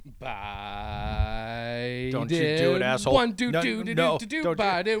Biden. Don't you do it, asshole. One, do, No, do, do, no, do, do, don't you-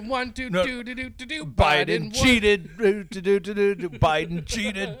 Biden. One, do, No. do, do, do, do, do, Biden one. cheated. Biden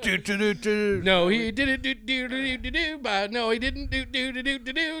cheated. No, he didn't do, do, do, do, do, but no, he didn't do, do, do, do,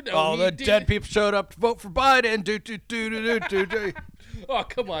 do, do. No, All he the didn't. dead people showed up to vote for Biden. Oh,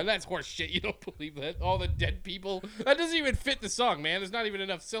 come on. That's horse shit. You don't believe that? All the dead people? That doesn't even fit the song, man. There's not even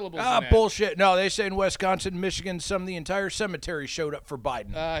enough syllables in that. Bullshit. No, they say in Wisconsin, Michigan, some of the entire cemetery showed up for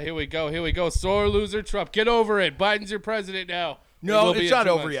Biden. Here we go. Here we go. Sore loser Trump. Get over it. Biden's your president now. No, It will be it's in not 2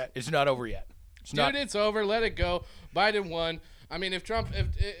 over months. yet. It's not over yet. It's Dude, not. it's over. Let it go. Biden won. I mean, if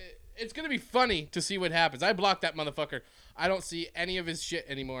it's going to be funny to see what happens. I blocked that motherfucker. I don't see any of his shit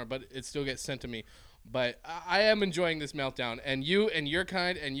anymore, but it still gets sent to me. But I am enjoying this meltdown. And you and your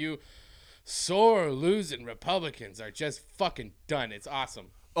kind and you sore losing Republicans are just fucking done. It's awesome.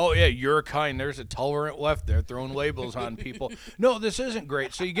 Oh, yeah, you're kind. There's a tolerant left there throwing labels on people. No, this isn't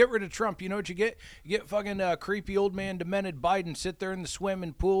great. So you get rid of Trump. You know what you get? You get fucking creepy old man, demented Biden sit there in the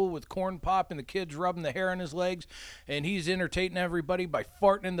swimming pool with corn pop and the kids rubbing the hair on his legs, and he's entertaining everybody by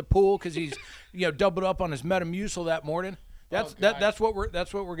farting in the pool because he's doubled up on his Metamucil that morning. That's what we're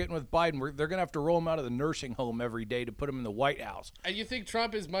getting with Biden. They're gonna have to roll him out of the nursing home every day to put him in the White House. And you think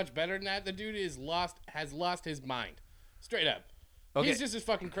Trump is much better than that? The dude has lost his mind, straight up. Okay. He's just as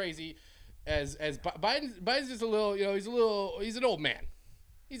fucking crazy as Biden. Biden's just a little, he's an old man.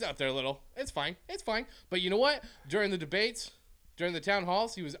 He's out there a little. It's fine. But you know what? During the debates, during the town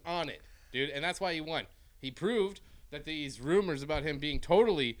halls, he was on it, dude, and that's why he won. He proved that these rumors about him being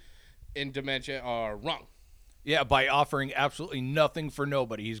totally in dementia are wrong. Yeah, by offering absolutely nothing for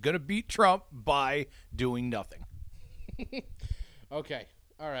nobody. He's going to beat Trump by doing nothing. Okay.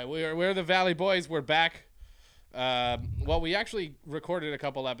 All right. We're the Valley Boys. We're back. Well, we actually recorded a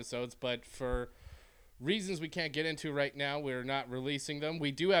couple episodes, but for reasons we can't get into right now, we're not releasing them.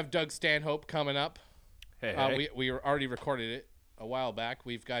 We do have Doug Stanhope coming up. Hey. We already recorded it a while back.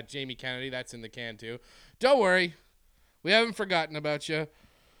 We've got Jamie Kennedy. That's in the can, too. Don't worry. We haven't forgotten about you.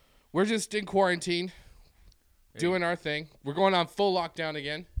 We're just in quarantine. Doing our thing. We're going on full lockdown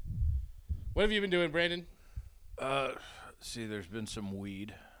again. What have you been doing, Brandon? See, there's been some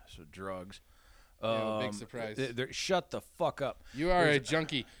weed, some drugs. Big surprise. Shut the fuck up. You are a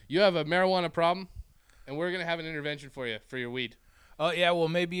junkie. You have a marijuana problem, and we're going to have an intervention for you for your weed. Oh, yeah, well,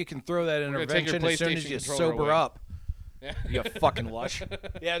 maybe you can throw that gonna take your intervention as soon as PlayStation you controller sober away. up. You fucking lush.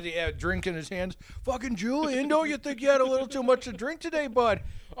 Yeah, drink in his hands. Fucking Julian, don't you think you had a little too much to drink today, bud?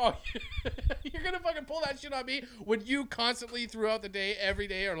 Oh, you're going to fucking pull that shit on me when you constantly throughout the day, every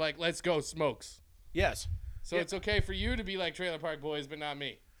day, are like, let's go smokes. Yes. So it's okay for you to be like Trailer Park Boys, but not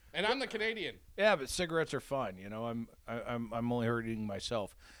me. And I'm the Canadian. Yeah, but cigarettes are fun. You know, I'm only hurting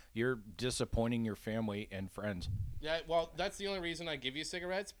myself. You're disappointing your family and friends. Yeah, well, that's the only reason I give you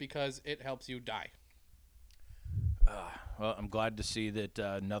cigarettes, because it helps you die. Well, I'm glad to see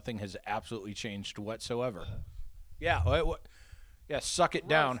that nothing has absolutely changed whatsoever. Yeah, yeah, suck it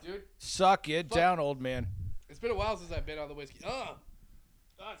down. Dude. Suck it down, old man. It's been a while since I've been on the whiskey. Oh,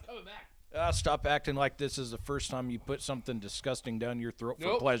 it's coming back. Stop acting like this is the first time you put something disgusting down your throat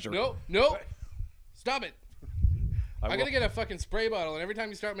for pleasure. Nope. Stop it. I'm will- going to get a fucking spray bottle, and every time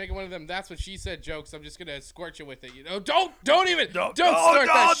you start making one of them "that's what she said" jokes, I'm just going to scorch you with it. You know, don't even start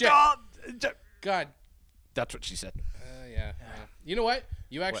that shit. God. That's what she said. Yeah. You know what?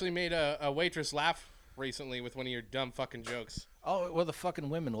 You actually made a waitress laugh recently with one of your dumb fucking jokes. Oh, well, the fucking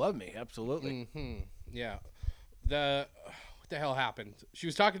women love me. Absolutely. Yeah. What the hell happened? She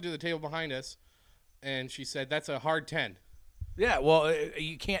was talking to the table behind us, and she said, "That's a hard 10." Yeah, well,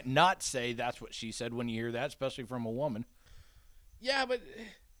 you can't not say that's what she said when you hear that, especially from a woman. Yeah, but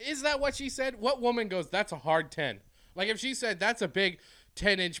is that what she said? What woman goes, "That's a hard 10"? Like, if she said, "That's a big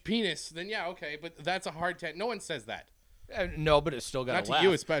 10-inch penis," then yeah, okay, but that's a hard 10. No one says that. No, but it's still got Not to to laugh.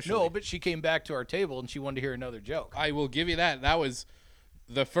 you especially. No, but she came back to our table and she wanted to hear another joke. I will give you that. That was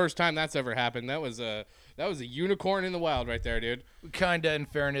the first time that's ever happened. That was a unicorn in the wild right there, dude. Kinda, in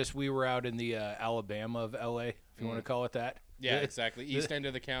fairness, we were out in the Alabama of LA, if you want to call it that. Yeah, exactly. East end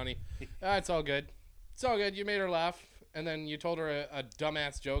of the county. It's all good. It's all good. You made her laugh, and then you told her a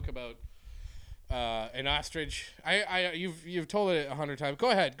dumbass joke about an ostrich. You've told it 100 times. Go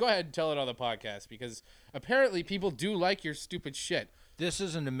ahead and tell it on the podcast, because apparently people do like your stupid shit. This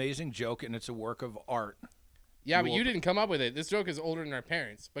is an amazing joke, and it's a work of art. Yeah, but you didn't come up with it. This joke is older than our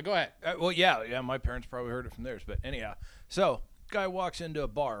parents. But go ahead. Well, yeah, my parents probably heard it from theirs. But anyhow, so guy walks into a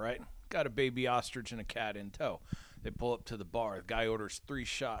bar, right? Got a baby ostrich and a cat in tow. They pull up to the bar. The guy orders 3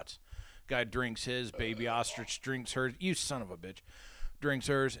 shots. Guy drinks his. Baby ostrich drinks hers. You son of a bitch. Drinks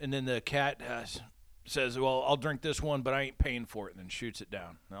hers, and then the cat says, well, I'll drink this one, but I ain't paying for it, and then shoots it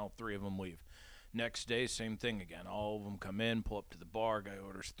down. And all 3 of them leave. Next day, same thing again. All of them come in, pull up to the bar. Guy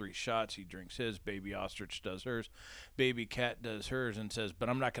orders 3 shots. He drinks his. Baby ostrich does hers. Baby cat does hers and says, but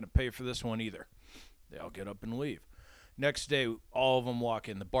I'm not going to pay for this one either. They all get up and leave. Next day, all of them walk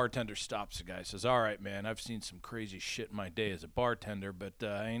in. The bartender stops the guy, says, all right, man, I've seen some crazy shit in my day as a bartender, but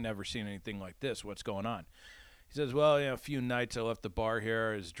I ain't never seen anything like this. What's going on? He says, well, a few nights I left the bar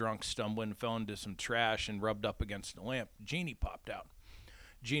here. I was drunk, stumbling, fell into some trash, and rubbed up against the lamp. Genie popped out.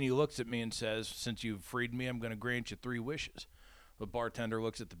 Genie looks at me and says, since you've freed me, I'm going to grant you 3 wishes. The bartender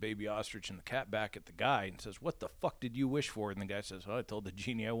looks at the baby ostrich and the cat back at the guy and says, what the fuck did you wish for? And the guy says, well, I told the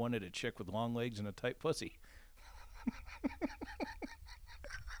genie I wanted a chick with long legs and a tight pussy.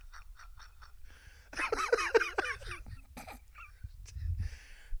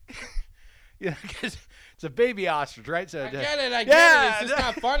 Yeah, because it's a baby ostrich, right? So I get it. It's just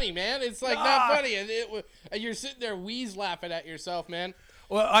not funny, man. It's like not funny. And you're sitting there wheeze laughing at yourself, man.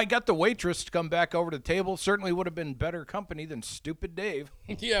 Well, I got the waitress to come back over to the table. Certainly would have been better company than stupid Dave.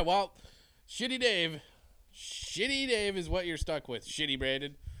 Yeah, well, Shitty Dave. Shitty Dave is what you're stuck with. Shitty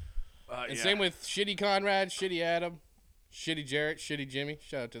Brandon. And same with Shitty Conrad, Shitty Adam, Shitty Jarrett, Shitty Jimmy.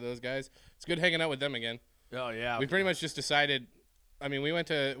 Shout out to those guys. It's good hanging out with them again. Oh, yeah. We pretty much just decided. I mean, we went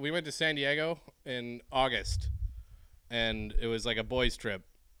to San Diego in August, and it was like a boys' trip.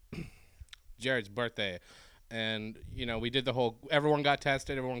 Jared's birthday. And, we did the whole, everyone got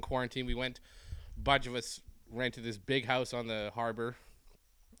tested, everyone quarantined. We went, a bunch of us rented this big house on the harbor.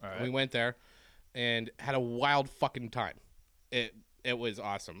 All right. We went there and had a wild fucking time. It was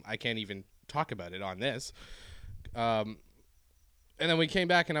awesome. I can't even talk about it on this. And then we came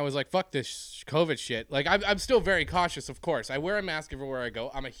back and I was like, fuck this COVID shit. Like, I'm still very cautious, of course. I wear a mask everywhere I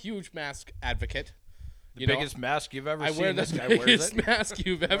go. I'm a huge mask advocate. The biggest mask you've ever seen. I wear the biggest mask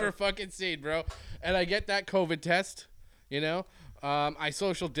you've ever fucking seen, bro. And I get that COVID test, I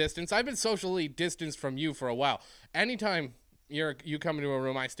social distance. I've been socially distanced from you for a while. Anytime you come into a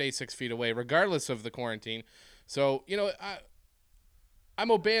room, I stay 6 feet away, regardless of the quarantine. So, I'm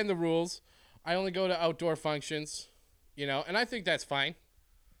obeying the rules. I only go to outdoor functions, and I think that's fine.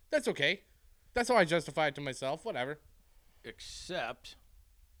 That's okay. That's how I justify it to myself. Whatever. Except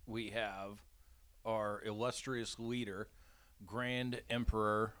we have our illustrious leader, Grand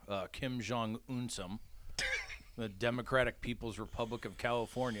Emperor Kim Jong-un, the Democratic People's Republic of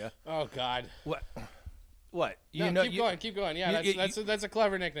California. Oh, God. What? Keep going. Yeah, that's a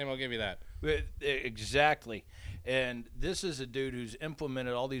clever nickname. I'll give you that. Exactly. And this is a dude who's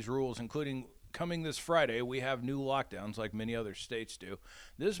implemented all these rules, including coming this Friday, we have new lockdowns like many other states do.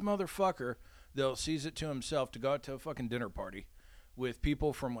 This motherfucker, though, sees it to himself to go out to a fucking dinner party with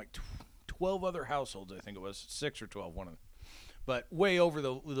people from like 12 other households, I think it was, 6 or 12, one of them. But way over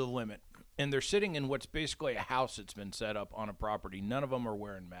the limit. And they're sitting in what's basically a house that's been set up on a property. None of them are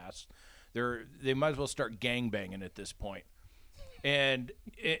wearing masks. They might as well start gangbanging at this point. And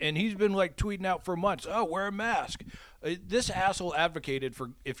he's been like tweeting out for months, oh, wear a mask. This asshole advocated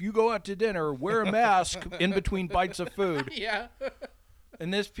for, if you go out to dinner, wear a mask in between bites of food. Yeah.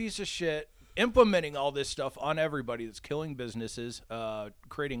 And this piece of shit implementing all this stuff on everybody that's killing businesses,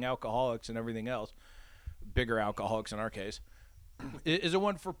 creating alcoholics and everything else, bigger alcoholics in our case, is the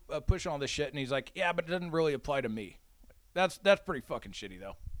one for pushing all this shit. And he's like, yeah, but it doesn't really apply to me. That's pretty fucking shitty,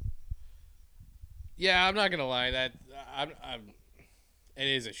 though. Yeah, I'm not gonna lie. That it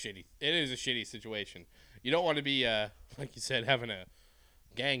is a shitty situation. You don't want to be, like you said, having a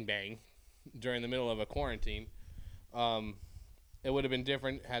gangbang during the middle of a quarantine. It would have been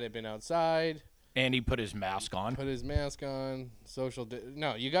different had it been outside. And he put his mask on.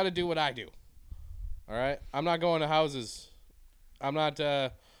 No, you got to do what I do. All right? I'm not going to houses. I'm not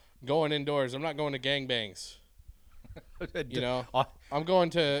going indoors. I'm not going to gangbangs. I'm going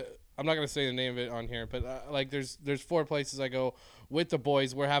to... I'm not going to say the name of it on here, but there's 4 places I go with the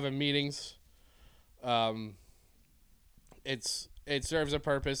boys. We're having meetings. It serves a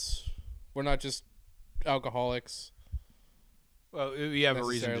purpose. We're not just alcoholics. Well, you have a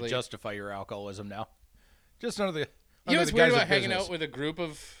reason to justify your alcoholism now. Just none of the. You know what's weird about hanging out with a group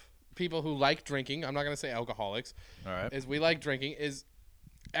of people who like drinking? I'm not going to say alcoholics. All right. Is we like drinking. Is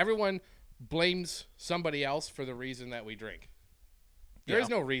everyone blames somebody else for the reason that we drink. There is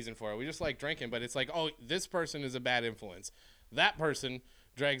no reason for it. We just like drinking, but it's like, oh, this person is a bad influence. That person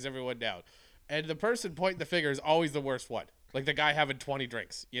drags everyone down. And the person pointing the finger is always the worst one. Like the guy having 20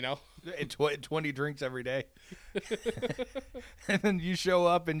 drinks, 20 drinks every day. And then you show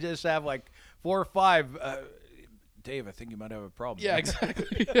up and just have like 4 or 5. Dave, I think you might have a problem. Yeah,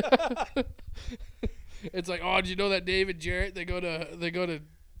 exactly. It's like, oh, did you know that Dave and Jarrett, they go to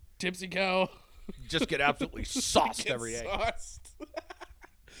Tipsy Cow? Just get absolutely sauced Get every day. sauced.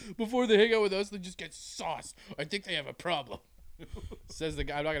 Before they hang out with us, they just get sauced. I think they have a problem. Says the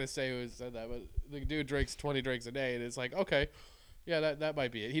guy. I'm not gonna say who said that, but the dude drinks 20 drinks a day, and it's like, okay, yeah, that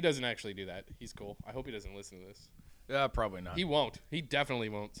might be it. He doesn't actually do that. He's cool. I hope he doesn't listen to this. Probably not. He won't. He definitely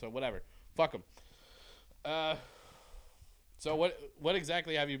won't. So whatever. Fuck him. So what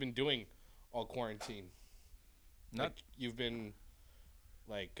exactly have you been doing all quarantine? Not. Like, you've been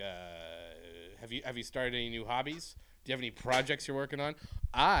like have you started any new hobbies? Do you have any projects you're working on?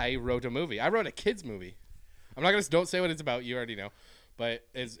 I wrote a movie. I wrote a kids movie. I'm not gonna don't say what it's about. You already know, but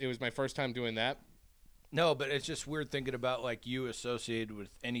it was my first time doing that. No, but it's just weird thinking about like you associated with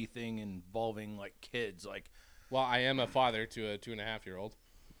anything involving like kids. Like, Well, I am a father to a 2.5-year-old.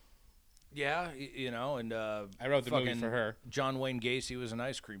 yeah, you know, and I wrote the movie fucking for her. John Wayne Gacy was an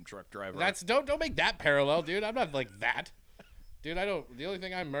ice cream truck driver. That's don't make that parallel, dude. I'm not like that, dude. I don't. The only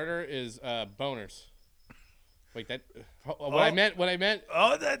thing I murder is boners. Wait, that what I meant.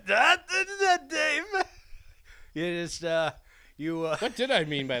 Oh, that Dave. You just you. What did I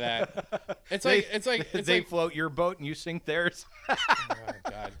mean by that? It's like they float your boat and you sink theirs. Oh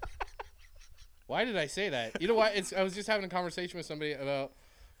God. Why did I say that? You know what? I was just having a conversation with somebody about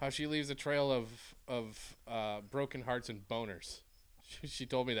how she leaves a trail of broken hearts and boners. She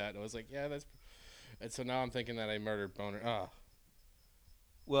told me that, and I was like, yeah, that's. And so now I'm thinking that I murdered boner. Oh.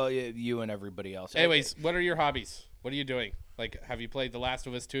 Well, yeah, you and everybody else. Anyways, what are your hobbies? What are you doing? Like, have you played The Last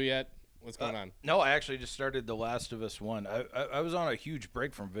of Us 2 yet? What's going on? No, I actually just started The Last of Us 1. I was on a huge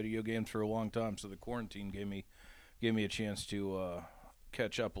break from video games for a long time, so the quarantine gave me a chance to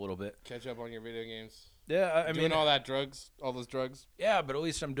catch up a little bit. Catch up on your video games. Yeah, I Doing mean, all those drugs. yeah, but at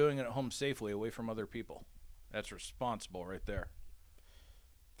least I'm doing it at home safely, away from other people. That's responsible right there.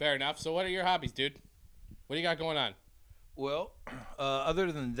 Fair enough. So, what are your hobbies, dude? What do you got going on? Well,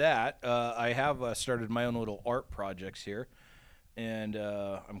 other than that, I have started my own little art projects here, and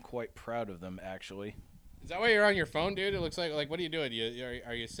I'm quite proud of them, actually. Is that why you're on your phone, dude? It looks like what are you doing?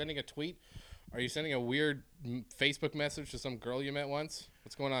 Are you sending a tweet? Are you sending a weird Facebook message to some girl you met once?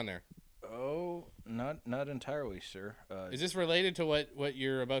 What's going on there? Oh, not entirely, sir. Is this related to what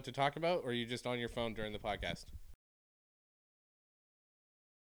you're about to talk about, or are you just on your phone during the podcast?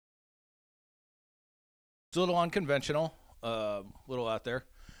 It's a little unconventional, little out there,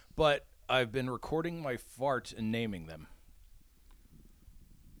 but I've been recording my farts and naming them.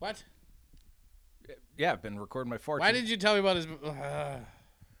 What? Yeah, I've been recording my farts. Why did you tell me about his?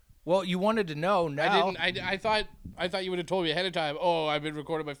 Well, you wanted to know now. I didn't. I thought you would have told me ahead of time. Oh, I've been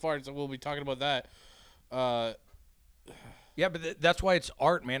recording my farts, and we'll be talking about that. Yeah, but that's why it's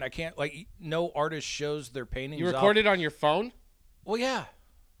art, man. I can't no artist shows their paintings. You recorded on your phone? Well, yeah,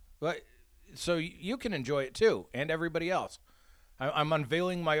 but so you can enjoy it too, and everybody else. I'm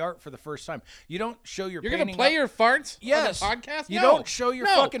unveiling my art for the first time. You don't show your. You're painting gonna play up. your farts Yes. on the podcast? You No. don't show your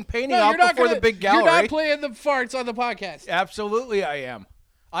fucking painting No, up you're not before gonna- the big gallery. You're not playing the farts on the podcast. Absolutely, I am.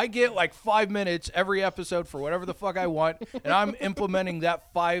 I get like 5 minutes every episode for whatever the fuck I want, and I'm implementing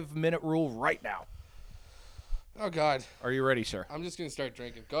that 5-minute rule right now. Oh God. Are you ready, sir? I'm just gonna start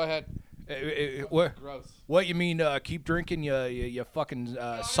drinking. Go ahead. What? Gross. What you mean? Keep drinking, you fucking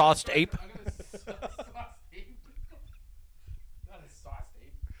sauced ape. I'm gonna sauce ape. Not a sauce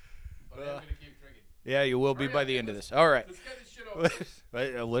ape. But I'm gonna keep drinking. Yeah, you will be by the end of this. All right. Let's get this shit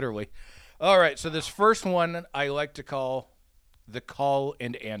over. Literally. All right. So this first one I like to call the call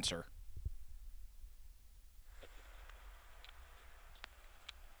and answer.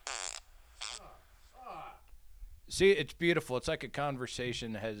 See, it's beautiful. It's like a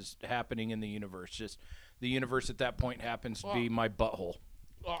conversation happening in the universe. Just the universe at that point happens to be my butthole.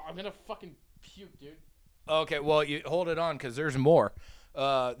 Oh, I'm gonna fucking puke, dude. Okay, well, you hold it on because there's more.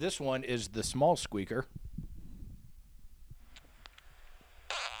 This one is the small squeaker.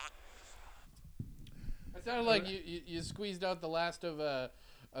 It sounded like you squeezed out the last of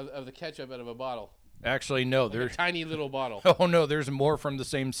the ketchup out of a bottle. Actually, no. Like There's a tiny little bottle. oh no, there's more from the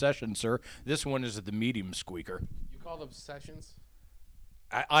same session, sir. This one is the medium squeaker. You call them sessions?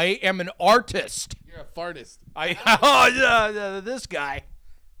 I am an artist. You're a fartist. This guy.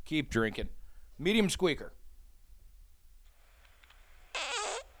 Keep drinking. Medium squeaker.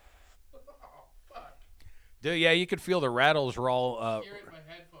 Oh, fuck. Dude, yeah, you could feel the rattles roll. I hear it in my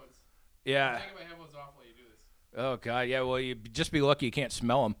headphones. Yeah. I'm taking my headphones off while you do this. Oh god, yeah. Well, you just be lucky you can't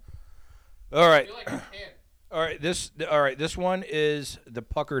smell them. All right. I feel like I can. All right. This one is the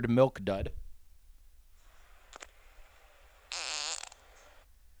puckered milk dud.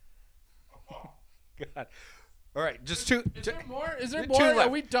 God. All right, just two. Is there more? Is there Two more? left.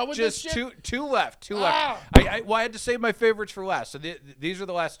 Are we done with just this shit? two left. Two Ah! left. I had to save my favorites for last, so these are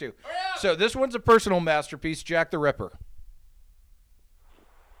the last two. up! So this one's a personal masterpiece, Jack the Ripper.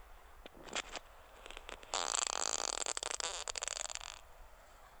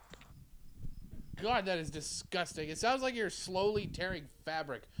 God, that is disgusting. It sounds like you're slowly tearing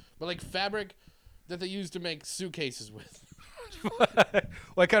fabric, but like fabric that they use to make suitcases with. Well,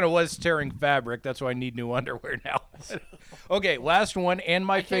 I kind of was tearing fabric. That's why I need new underwear now. Okay, last one and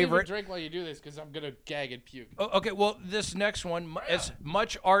my I can't favorite. even drink while you do this because I'm gonna gag and puke. Okay, well, this next one, as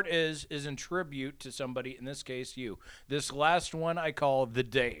much art is in tribute to somebody, in this case, you. This last one I call the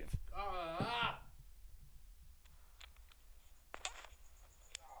Dave.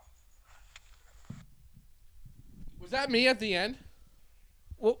 Was that me at the end?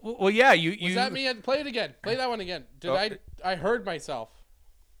 Well, yeah, you. Was that me? Play it again. Play that one again. Did Oh. I heard myself.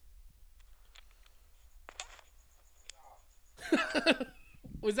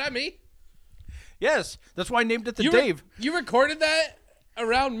 Was that me? Yes, that's why I named it the You Dave. You recorded that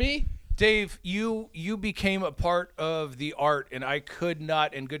around me? Dave, you became a part of the art, and I could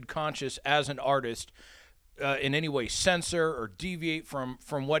not, in good conscience, as an artist, in any way censor or deviate from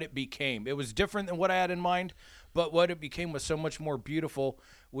what it became. It was different than what I had in mind, but what it became was so much more beautiful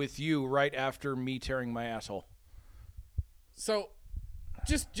with you right after me tearing my asshole. So,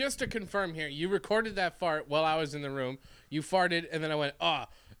 just to confirm here, you recorded that fart while I was in the room. You farted, and then I went,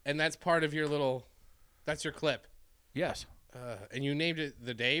 and that's part of your little, that's your clip. Yes. And you named it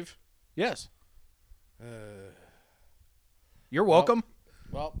the Dave? Yes. You're welcome.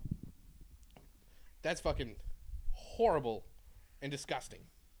 Well, that's fucking horrible and disgusting.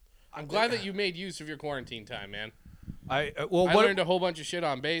 I'm glad that you made use of your quarantine time, man. I learned a whole bunch of shit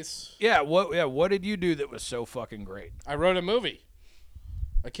on bass. Yeah, what did you do that was so fucking great? I wrote a movie.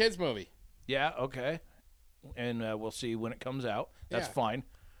 A kids movie. Yeah, okay. And we'll see when it comes out. That's Yeah. fine.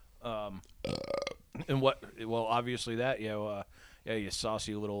 And what? Well, obviously that, you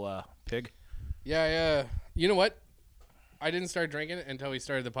saucy little pig. Yeah. You know what? I didn't start drinking until we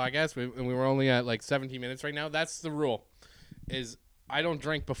started the podcast, and we were only at like 17 minutes right now. That's the rule, is I don't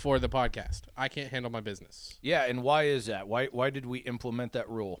drink before the podcast. I can't handle my business. Yeah, and why is that? Why did we implement that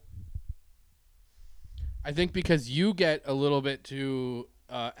rule? I think because you get a little bit too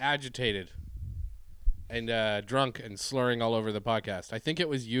agitated and drunk and slurring all over the podcast. I think it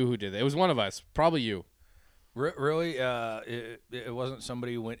was you who did it. It was one of us, probably you. Really? It wasn't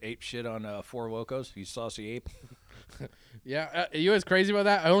somebody who went ape shit on Four Locos? You saucy ape? Yeah, you know what's crazy about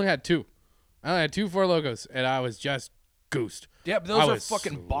that? I only had two. I only had 2 Four Locos, and I was just goosed. Yeah, but those are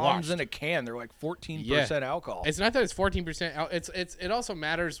fucking bombs in a can. They're like 14% alcohol. It's not that it's 14%. It also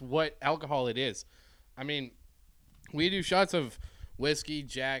matters what alcohol it is. I mean, we do shots of whiskey,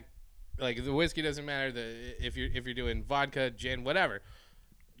 Jack. Like the whiskey doesn't matter. If you're doing vodka, gin, whatever,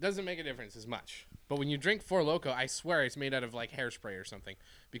 doesn't make a difference as much. But when you drink Four Loko, I swear it's made out of like hairspray or something,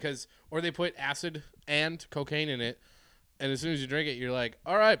 or they put acid and cocaine in it, and as soon as you drink it, you're like,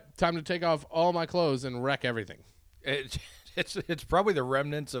 all right, time to take off all my clothes and wreck everything. It's probably the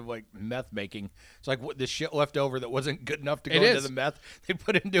remnants of like meth making. It's like what the shit left over that wasn't good enough to go It into is. the meth. They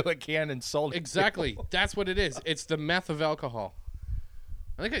put it into a can and sold it. Exactly. That's what it is. It's the meth of alcohol.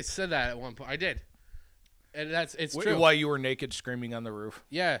 I think I said that at one point. I did. And it's true. While you were naked screaming on the roof.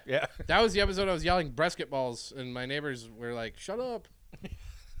 Yeah. Yeah. That was the episode I was yelling brisket balls, and my neighbors were like, shut up.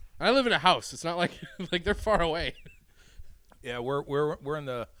 I live in a house. It's not like they're far away. Yeah, we're in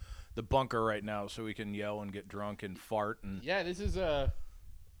the bunker right now, so we can yell and get drunk and fart and Yeah, this is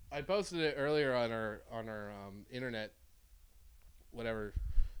I posted it earlier on our internet, whatever,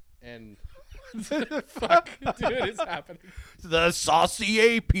 and fuck, dude, it's happening. the saucy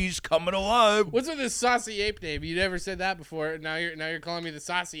ape, he's coming alive. What's with this saucy ape name? You never said that before. Now you're calling me the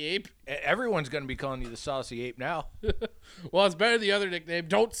saucy ape. Everyone's gonna be calling you the saucy ape now. Well, it's better than the other nickname.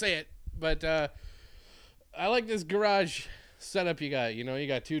 Don't say it. But I like this garage setup you got. You know, you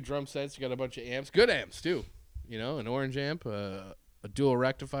got 2 drum sets. You got a bunch of amps. Good amps, too. You know, an orange amp, a dual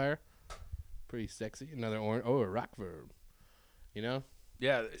rectifier. Pretty sexy. Another orange. Oh, a rock verb. You know?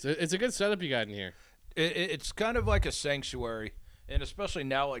 Yeah, So it's a good setup you got in here. it's kind of like a sanctuary, and especially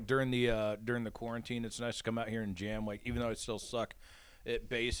now, like during the quarantine, it's nice to come out here and jam. Like even though I still suck at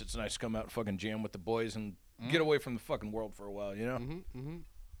bass, it's nice to come out and fucking jam with the boys and get away from the fucking world for a while. You know? And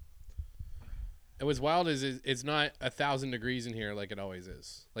what's wild is it's not 1,000 degrees in here like it always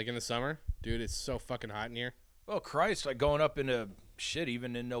is. Like in the summer, dude, it's so fucking hot in here. Oh Christ! Like going up into shit.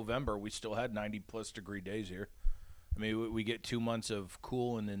 Even in November, we still had 90+ degree days here. I mean, we get 2 months of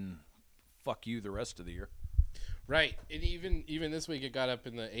cool and then fuck you the rest of the year. Right. And even this week it got up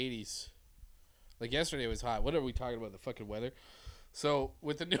in the 80s. Like yesterday was hot. What are we talking about? The fucking weather. So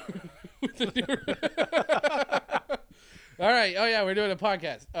with the new, all right. Oh yeah, we're doing a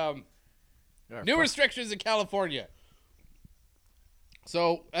podcast. New restrictions in California.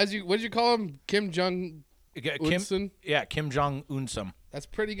 So what did you call him? Kim Jong Un? Yeah, Kim Jong Unsum. That's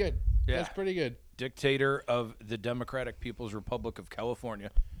pretty good. Yeah. That's pretty good. Dictator of the Democratic People's Republic of California.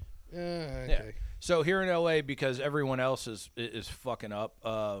 Okay. Yeah. So here in LA, because everyone else is fucking up,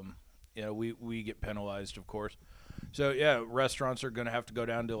 we get penalized, of course. So yeah, restaurants are going to have to go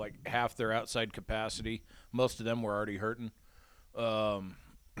down to like half their outside capacity. Most of them were already hurting.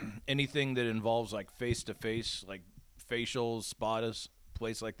 Anything that involves like face-to-face, like facials, spas,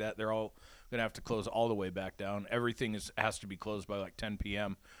 place like that, they're all going to have to close all the way back down. Everything has to be closed by like 10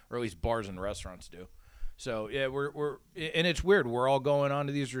 p.m., or at least bars and restaurants do. So yeah, we're and it's weird. We're all going on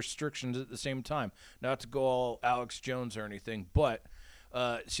to these restrictions at the same time. Not to go all Alex Jones or anything, but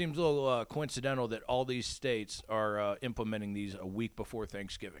it seems a little coincidental that all these states are implementing these a week before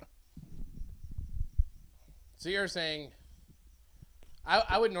Thanksgiving. So you're saying,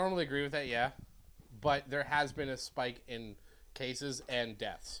 I would normally agree with that, yeah, but there has been a spike in cases and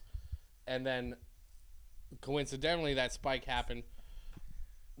deaths, and then coincidentally that spike happened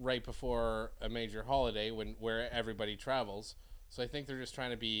right before a major holiday where everybody travels. So I think they're just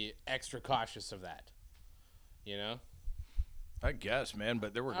trying to be extra cautious of that, you know. I guess, man,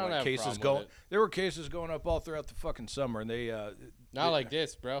 but there were cases going up all throughout the fucking summer, and they not like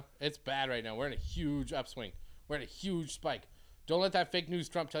this, bro. It's bad right now. We're in a huge upswing. We're in a huge spike. Don't let that fake news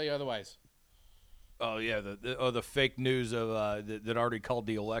Trump tell you otherwise. Oh yeah, the fake news of that already called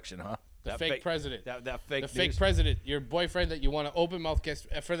the election, huh? The fake president. That fake news. Fake president. Your boyfriend that you want to open mouth kiss.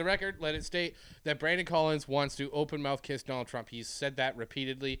 For the record, let it state that Brandon Collins wants to open mouth kiss Donald Trump. He's said that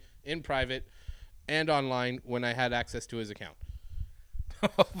repeatedly in private and online when I had access to his account.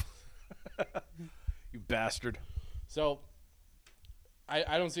 You bastard. So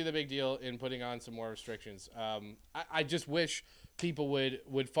I don't see the big deal in putting on some more restrictions. I just wish people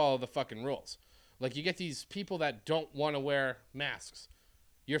would follow the fucking rules. Like, you get these people that don't want to wear masks.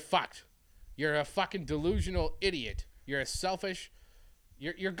 You're fucked. You're a fucking delusional idiot. You're a selfish.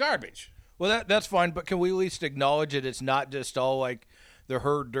 You're garbage. Well, that's fine, but can we at least acknowledge it? It's not just all like the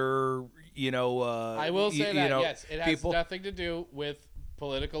herder, I will say that, yes. It has nothing to do with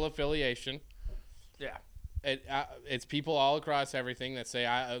political affiliation. Yeah. It's people all across everything that say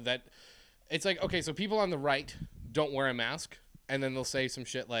that. It's like, okay, so people on the right don't wear a mask, and then they'll say some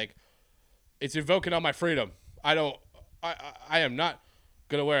shit like, it's invoking on my freedom. I am not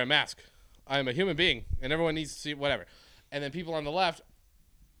going to wear a mask. I am a human being, and everyone needs to see whatever. And then people on the left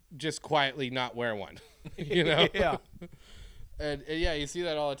just quietly not wear one, Yeah. and yeah, you see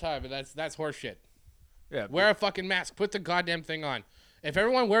that all the time, and that's horse shit. Yeah. Wear a fucking mask. Put the goddamn thing on. If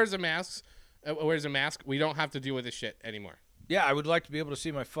everyone wears a mask, we don't have to deal with this shit anymore. Yeah, I would like to be able to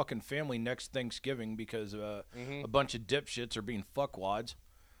see my fucking family next Thanksgiving because a bunch of dipshits are being fuckwads.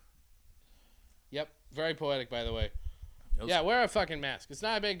 Yep, very poetic, by the way. Yeah, wear a fucking mask. It's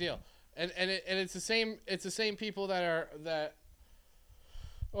not a big deal, and it's the same. It's the same people that.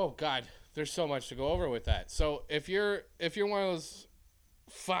 Oh God, there's so much to go over with that. So if you're one of those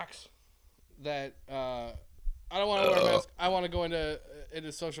fucks that I don't want to wear a mask, I want to go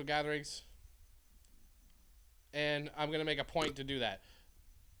into social gatherings, and I'm gonna make a point to do that.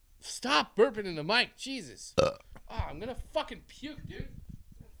 Stop burping in the mic, Jesus! Oh, I'm gonna fucking puke, dude. I'm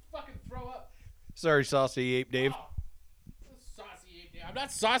gonna fucking throw up. Sorry, Saucy Ape Dave. Oh, Saucy Ape Dave. I'm not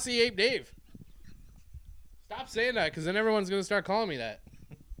Saucy Ape Dave. Stop saying that, because then everyone's going to start calling me that.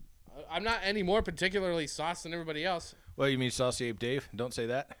 I'm not any more particularly sauce than everybody else. Well, you mean Saucy Ape Dave? Don't say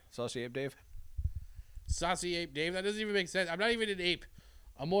that. Saucy Ape Dave? Saucy Ape Dave? That doesn't even make sense. I'm not even an ape.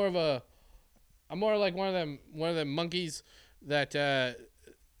 I'm more like one of them monkeys that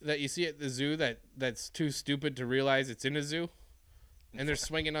you see at the zoo that's too stupid to realize it's in a zoo. And they're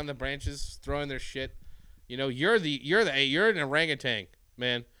swinging on the branches, throwing their shit. You're an orangutan,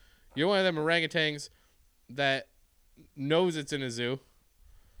 man. You're one of them orangutans that knows it's in a zoo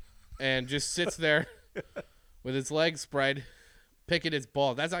and just sits there with its legs spread, picking its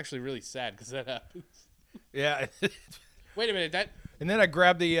balls. That's actually really sad because that happens. Yeah. Wait a minute, And then I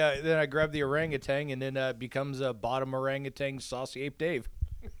grab the orangutan, and then it becomes a bottom orangutan, Saucy Ape Dave.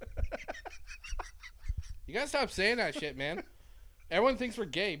 You gotta stop saying that shit, man. Everyone thinks we're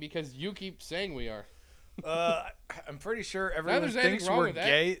gay because you keep saying we are. I'm pretty sure everyone thinks we're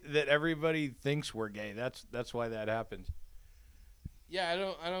gay. That everybody thinks we're gay. That's why that happens. Yeah,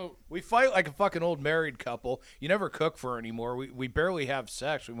 I don't. We fight like a fucking old married couple. You never cook for anymore. We barely have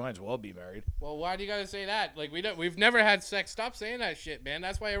sex. We might as well be married. Well, why do you gotta say that? Like we've never had sex. Stop saying that shit, man.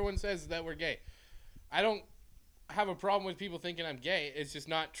 That's why everyone says that we're gay. I don't have a problem with people thinking I'm gay. It's just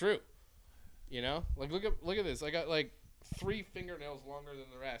not true. You know, like look at this. I got like 3 fingernails longer than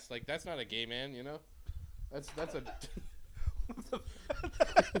the rest. Like that's not a gay man. You know, that's a.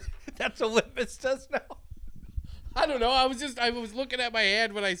 That's a litmus test now. I don't know. I was looking at my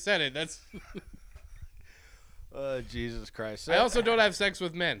hand when I said it. That's. Jesus Christ. I also don't have sex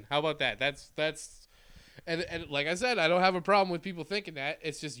with men. How about that? That's, and like I said, I don't have a problem with people thinking that.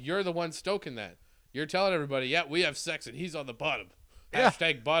 It's just you're the one stoking that. You're telling everybody, yeah, we have sex and he's on the bottom. Yeah.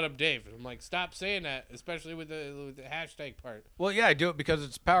 Hashtag bottom Dave. And I'm like, stop saying that, especially with the hashtag part. Well, yeah, I do it because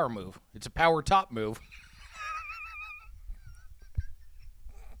it's a power move. It's a power top move.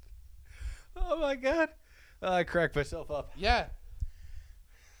 Oh my God. I cracked myself up. Yeah.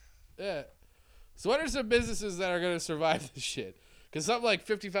 Yeah. So what are some businesses that are going to survive this shit? Because something like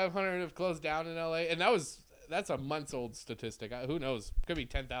 5,500 have closed down in LA, and that's a month's old statistic. Who knows? Could be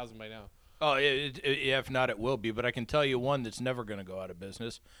 10,000 by now. Oh, if not, it will be. But I can tell you one that's never going to go out of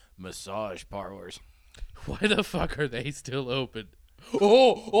business: massage parlors. Why the fuck are they still open?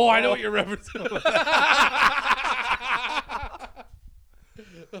 Oh, I know what you're referencing.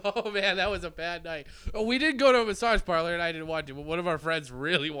 Oh, man, that was a bad night. Oh, we did go to a massage parlor, and I didn't want to, but one of our friends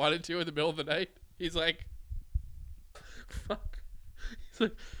really wanted to in the middle of the night. He's like, fuck. He's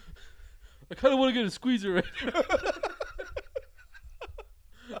like, I kind of want to get a squeezer right now.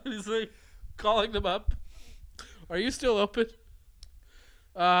 And he's like, calling them up. Are you still open?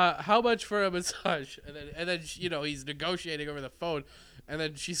 How much for a massage? And then you know, he's negotiating over the phone. And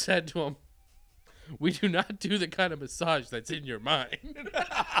then she said to him, we do not do the kind of massage that's in your mind.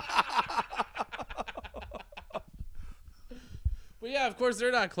 But yeah, of course,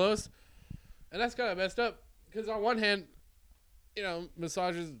 they're not close. And that's kind of messed up. Because on one hand, you know,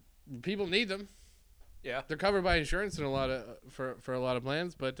 massages, people need them. Yeah. They're covered by insurance in a lot of for a lot of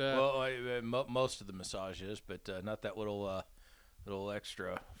plans, but most of the massage is, but not that little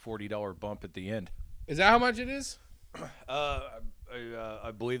extra $40 bump at the end. Is that how much it is?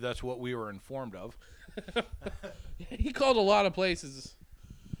 I believe that's what we were informed of. He called a lot of places,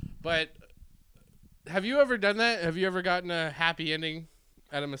 but have you ever done that? Have you ever gotten a happy ending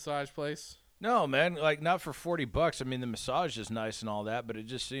at a massage place? No, man, like not for $40. I mean, the massage is nice and all that, but it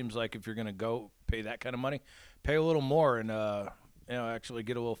just seems like if you're gonna go pay that kind of money, pay a little more and actually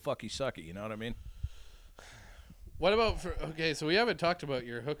get a little fucky sucky. You know what I mean? What about okay? So we haven't talked about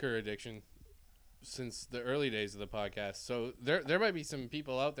your hooker addiction since the early days of the podcast. So there might be some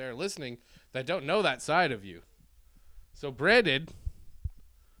people out there listening that don't know that side of you. So Brandon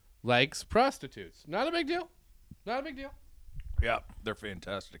likes prostitutes. Not a big deal. Not a big deal. Yeah, they're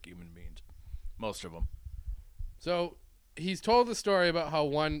fantastic human beings. Most of them. So he's told the story about how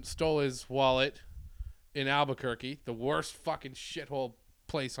one stole his wallet in Albuquerque, the worst fucking shithole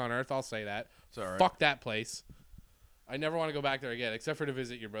place on earth. I'll say that. It's all right. Fuck that place. I never want to go back there again, except for to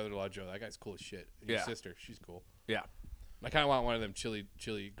visit your brother-in-law Joe. That guy's cool as shit. And your sister, she's cool. Yeah. I kind of want one of them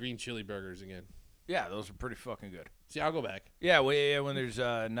green chili burgers again. Yeah, those are pretty fucking good. See, I'll go back. Yeah, when there's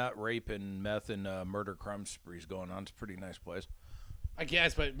not rape and meth and murder crime sprees going on, it's a pretty nice place. I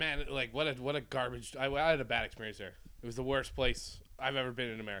guess, but man, like what a garbage. I had a bad experience there. It was the worst place I've ever been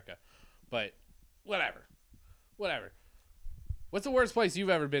in America. But whatever. What's the worst place you've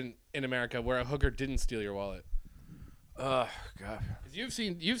ever been in America where a hooker didn't steal your wallet? God. 'Cause you've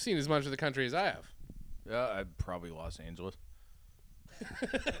seen as much of the country as I have. Yeah, probably Los Angeles.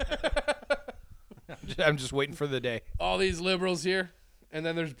 I'm just waiting for the day. All these liberals here, and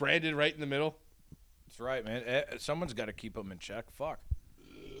then there's Brandon right in the middle. That's right, man. Someone's got to keep them in check. Fuck.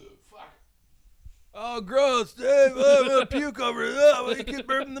 Oh, gross, Dave. I'm going to puke over it. Oh, you keep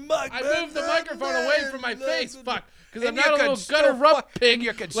burping the mic. I moved the microphone away from my face. Fuck. Because I'm And not a you little can gutter still rump pig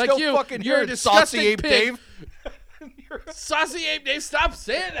You can like still you. fucking You're hear a it, disgusting Saucy Ape pig. Dave. Saucy Ape Dave, stop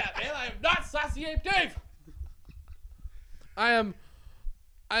saying that, man. I am not Saucy Ape Dave. I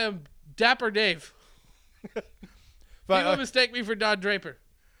am Dapper Dave. People mistake me for Don Draper.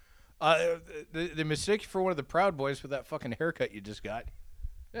 They mistake you for one of the Proud Boys with that fucking haircut you just got.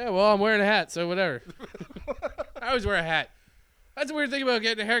 Yeah, well, I'm wearing a hat, so whatever. I always wear a hat. That's the weird thing about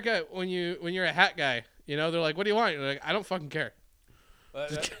getting a haircut when you're a hat guy. You know, they're like, "What do you want?" You're like, "I don't fucking care.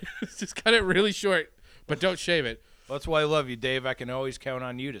 Just cut it really short, but don't shave it." That's why I love you, Dave. I can always count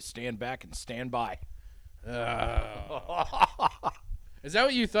on you to stand back and stand by. Is that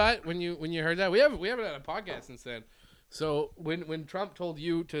what you thought when you heard that? We haven't had a podcast since then. So when Trump told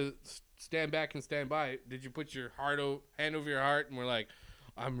you to stand back and stand by, did you put your hand over your heart and were like,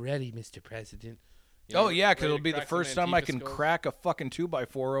 "I'm ready, Mr. President"? You know, Yeah, because ready it'll to be the crack some first time I Antifa can skulls? crack a fucking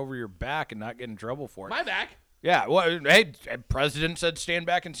 2x4 over your back and not get in trouble for it. My back. Yeah, well, hey, president said stand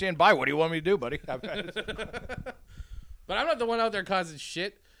back and stand by. What do you want me to do, buddy? But I'm not the one out there causing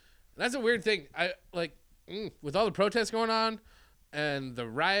shit. That's a weird thing. I like with all the protests going on and the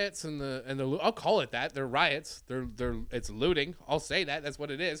riots and the I'll call it that. They're riots. They're it's looting. I'll say that. That's what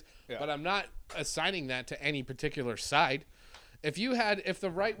it is. Yeah. But I'm not assigning that to any particular side. If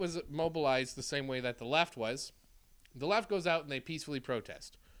the right was mobilized the same way that the left was, the left goes out and they peacefully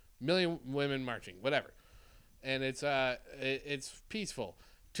protest. Million women marching, whatever. And it's peaceful.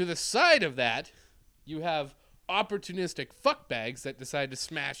 To the side of that, you have opportunistic fuckbags that decide to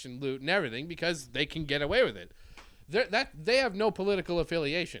smash and loot and everything because they can get away with it. They have no political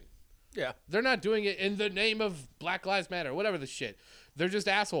affiliation. Yeah. They're not doing it in the name of Black Lives Matter, whatever the shit. They're just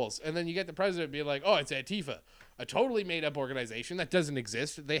assholes. And then you get the president being like, oh, it's Antifa, a totally made-up organization that doesn't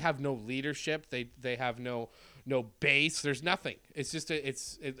exist. They have no leadership. They have no base. There's nothing. It's just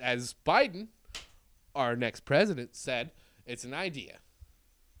as Biden, our next president, said, it's an idea.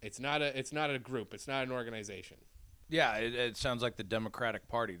 It's not a group. It's not an organization. Yeah, it sounds like the Democratic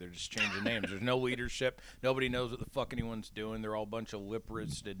Party. They're just changing names. There's no leadership. Nobody knows what the fuck anyone's doing. They're all a bunch of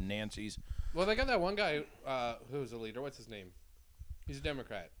lip-wristed Nancys. Well, they got that one guy who's a leader. What's his name? He's a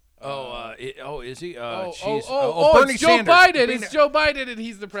Democrat. Is he? Bernie Bernie it's Joe Sanders. Biden. It's Joe Biden, and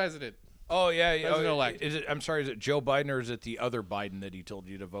he's the president. Oh, yeah. President-elect. Is it Joe Biden or is it the other Biden that he told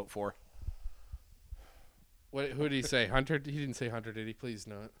you to vote for? Who did he say? Hunter? He didn't say Hunter, did he? Please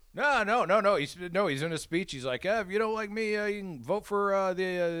not. No. He's in a speech. He's like, if you don't like me, you can vote for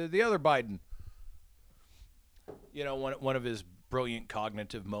the other Biden. You know, one of his brilliant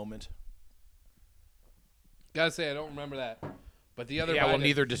cognitive moments. Gotta say, I don't remember that. But the other Biden. Well,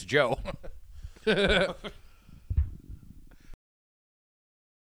 neither does Joe.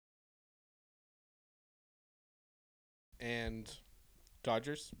 And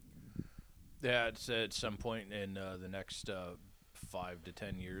Dodgers? Yeah, it's at some point in the next 5 to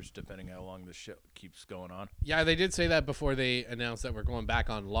 10 years, depending how long this shit keeps going on. Yeah, they did say that before they announced that we're going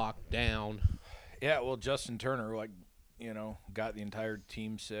back on lockdown. Yeah, well, Justin Turner, got the entire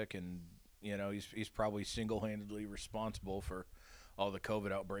team sick, and he's probably single-handedly responsible for all the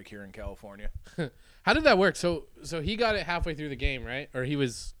COVID outbreak here in California. How did that work? So he got it halfway through the game, right? Or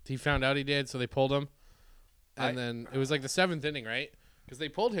he found out he did, so they pulled him, and then it was like the 7th inning, right? Because they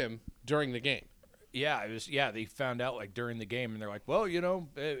pulled him during the game. Yeah, it was. Yeah, they found out like during the game, and they're like, "Well,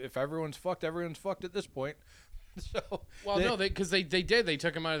 if everyone's fucked at this point." So because they did. They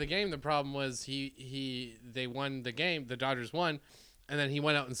took him out of the game. The problem was they won the game. The Dodgers won, and then he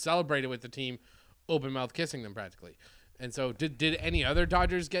went out and celebrated with the team, open mouth kissing them practically. And so, did any other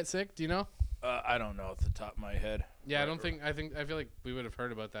Dodgers get sick? Do you know? I don't know off the top of my head. Yeah, I feel like we would have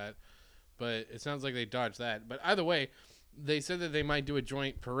heard about that, but it sounds like they dodged that. But either way, they said that they might do a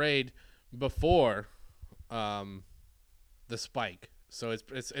joint parade before the spike, so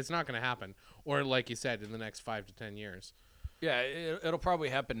it's not going to happen, or like you said, in the next 5 to 10 years. Yeah, it'll probably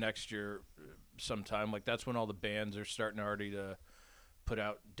happen next year sometime. Like that's when all the bands are starting already to put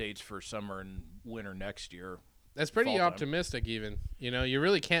out dates for summer and winter next year. That's pretty optimistic, even. You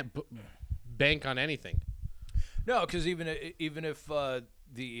really can't bank on anything. No, because even if the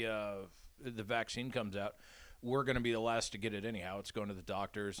vaccine comes out, we're going to be the last to get it anyhow. It's going to the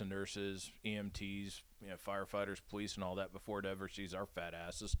doctors and nurses, EMTs, firefighters, police, and all that before it ever sees our fat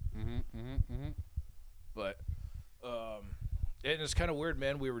asses. But, and it's kind of weird,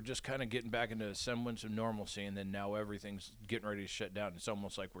 man. We were just kind of getting back into a semblance of normalcy, and then now everything's getting ready to shut down. It's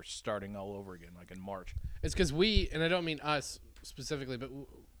almost like we're starting all over again, like in March. It's because we, and I don't mean us specifically, but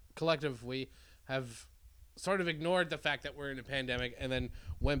collective, we have sort of ignored the fact that we're in a pandemic and then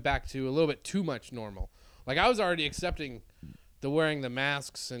went back to a little bit too much normal. Like, I was already accepting the wearing the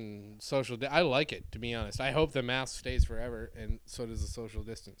masks and social I like it, to be honest. I hope the mask stays forever, and so does the social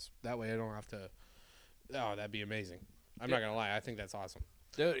distance. That way I don't have to... Oh, that'd be amazing. I'm not going to lie. I think that's awesome.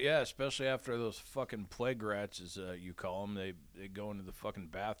 Dude, yeah, especially after those fucking plague rats, as you call them. They go into the fucking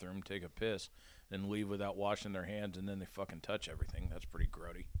bathroom, take a piss, then leave without washing their hands, and then they fucking touch everything. That's pretty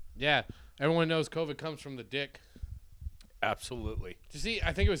grody. Yeah. Everyone knows COVID comes from the dick. Absolutely. Did you see,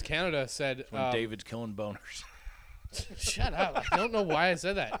 I think it was Canada said... when David's killing boners. Shut up. I don't know why I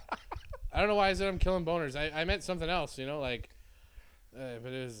said that. I don't know why I said I'm killing boners. I meant something else, but it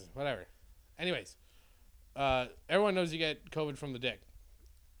was whatever. Anyways, everyone knows you get COVID from the dick.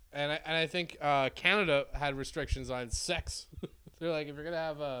 And I think Canada had restrictions on sex. They're like, if you're going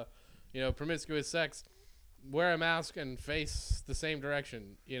to have promiscuous sex, wear a mask and face the same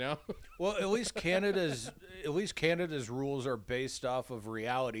direction, Well, at least Canada's rules are based off of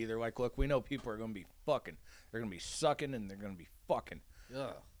reality. They're like, look, we know people are going to be fucking. They're going to be sucking and they're going to be fucking.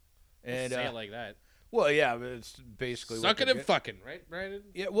 Ugh. And say it like that. Well, yeah, but it's basically what Sucking they're and fucking, right, Brandon?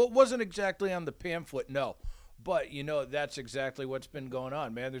 Yeah, well, it wasn't exactly on the pamphlet, no. But, that's exactly what's been going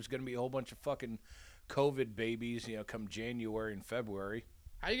on, man. There's going to be a whole bunch of fucking COVID babies, come January and February.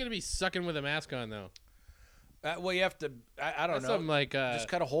 How are you gonna be sucking with a mask on though? Well, you have to, I don't That's know. something like Just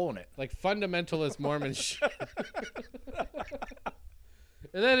cut a hole in it. like fundamentalist Mormon shit.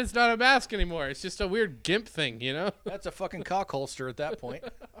 And then it's not a mask anymore. It's just a weird gimp thing, you know? That's a fucking cock holster at that point.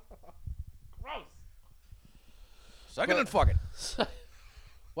 Gross. Sucking and fucking.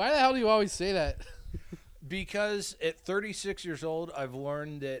 Why the hell do you always say that? Because at 36 years old, I've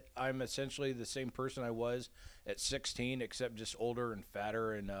learned that I'm essentially the same person I was at 16, except just older and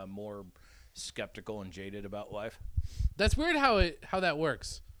fatter and more skeptical and jaded about life. That's weird how that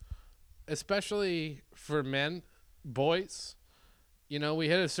works, especially for men, boys. We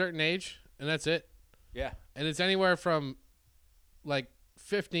hit a certain age and that's it. Yeah. And it's anywhere from like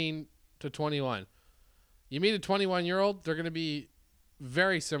 15 to 21. You meet a 21-year-old, they're going to be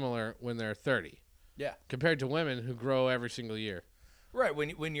very similar when they're 30. Yeah. Compared to women who grow every single year. Right.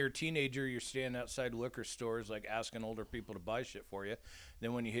 When you're a teenager, you're standing outside liquor stores, like asking older people to buy shit for you.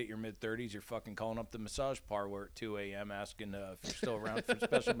 Then when you hit your mid-30s, you're fucking calling up the massage parlor at 2 a.m. asking if you're still around for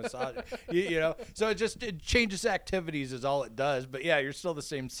special massage. So it changes activities is all it does. But yeah, you're still the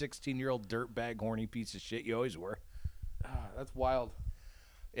same 16-year-old dirtbag, horny piece of shit you always were. That's wild.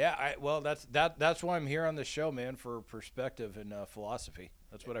 Yeah. That's why I'm here on the show, man, for perspective and philosophy.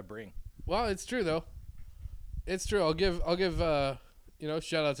 That's what I bring. Well, it's true though. It's true. I'll give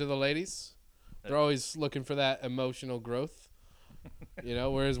shout out to the ladies. They're always looking for that emotional growth.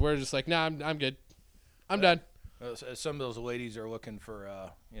 Whereas we're just like, nah, I'm good. I'm done. Some of those ladies are looking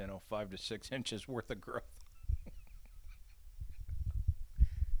for 5 to 6 inches worth of growth.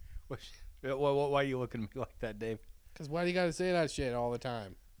 Why are you looking at me like that, Dave? Because why do you got to say that shit all the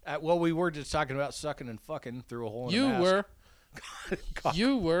time? Well, we were just talking about sucking and fucking through a hole in a mask. You were.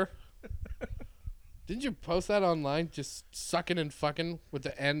 You were. Didn't you post that online? Just sucking and fucking with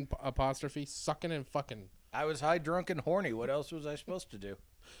the N apostrophe. Sucking and fucking. I was high, drunk, and horny. What else was I supposed to do?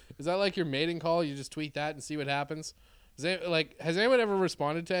 Is that like your mating call? You just tweet that and see what happens? Has anyone ever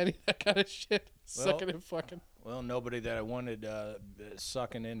responded to any of that kind of shit? Sucking and fucking. Well, nobody that I wanted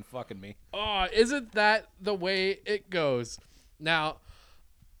sucking and fucking me. Oh, isn't that the way it goes? Now,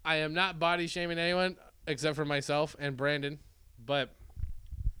 I am not body shaming anyone except for myself and Brandon, but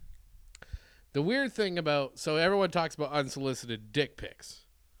the weird thing so everyone talks about unsolicited dick pics,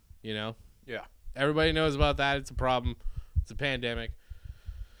 Yeah. Everybody knows about that. It's a problem. It's a pandemic.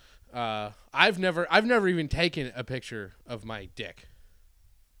 I've never even taken a picture of my dick.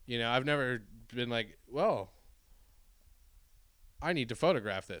 I've never been like, well, I need to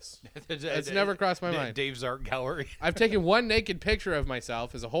photograph this. It's never crossed my mind. Dave's art gallery. I've taken one naked picture of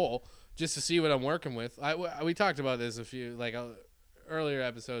myself as a whole just to see what I'm working with. We talked about this a few earlier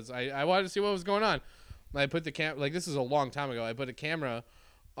episodes. I wanted to see what was going on. I put the this is a long time ago. I put a camera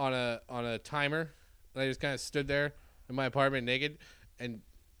on a timer, and I just kind of stood there in my apartment naked, and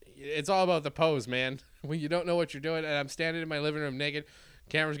it's all about the pose, man. When you don't know what you're doing, and I'm standing in my living room naked,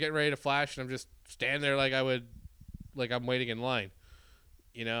 camera's getting ready to flash, and I'm just standing there like I'm waiting in line,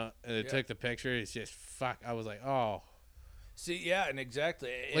 and it took the picture. It's just fuck. I was like, oh. See, yeah, and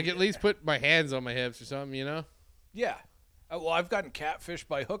exactly. At least put my hands on my hips or something, Yeah. Well, I've gotten catfished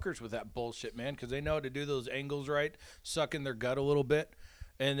by hookers with that bullshit, man, because they know how to do those angles right, suck in their gut a little bit,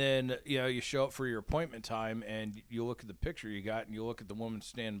 and then you show up for your appointment time, and you look at the picture you got, and you look at the woman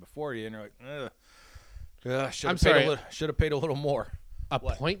standing before you, and you're like, ugh, should have paid a little more.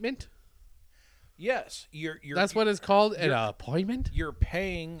 Appointment? Yes, That's what it's called, an appointment? You're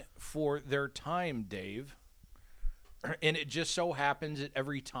paying for their time, Dave, and it just so happens that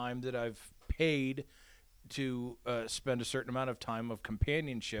every time that I've paid to spend a certain amount of time of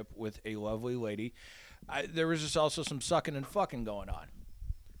companionship with a lovely lady, there was just also some sucking and fucking going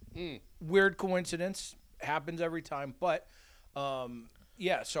on. Weird coincidence, happens every time, but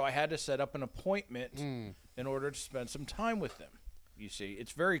so I had to set up an appointment in order to spend some time with them. You see,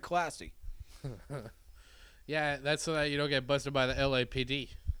 it's very classy. Yeah, that's so that you don't get busted by the LAPD.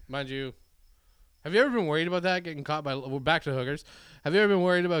 Mind you, have you ever been worried about that, getting caught by, we're back to hookers. Have you ever been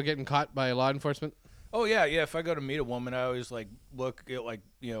worried about getting caught by law enforcement? Oh, yeah. If I go to meet a woman, I always look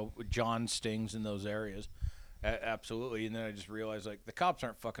at John stings in those areas. Absolutely. And then I just realized the cops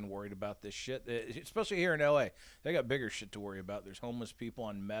aren't fucking worried about this shit, especially here in LA. They got bigger shit to worry about. There's homeless people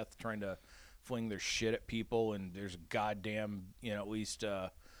on meth trying to fling their shit at people, and there's goddamn, at least 2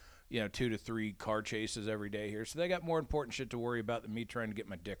 to 3 car chases every day here. So they got more important shit to worry about than me trying to get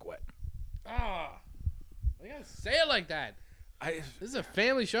my dick wet. Ah, you gotta say it like that. This is a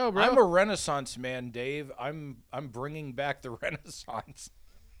family show, bro. I'm a Renaissance man, Dave. I'm bringing back the Renaissance.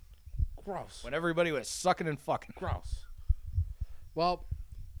 Gross. When everybody was sucking and fucking. Gross. Well,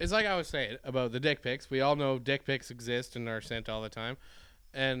 it's like I was saying about the dick pics. We all know dick pics exist and are sent all the time.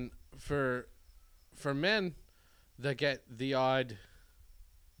 And for men that get the odd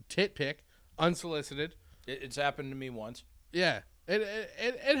tit pic, unsolicited. It's happened to me once. Yeah.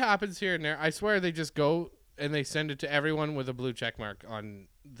 It happens here and there. I swear they just go and they send it to everyone with a blue check mark on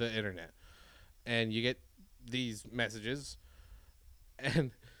the internet. And you get these messages.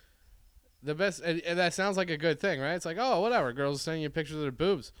 And the best, and that sounds like a good thing, right? It's like, oh, whatever. Girls sending you pictures of their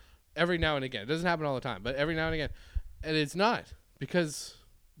boobs every now and again. It doesn't happen all the time, but every now and again. And it's not, because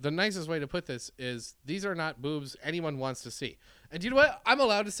the nicest way to put this is these are not boobs anyone wants to see. And you know what? I'm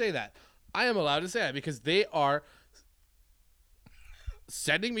allowed to say that. I am allowed to say that because they are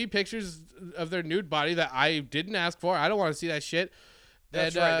sending me pictures of their nude body that I didn't ask for. I don't want to see that shit.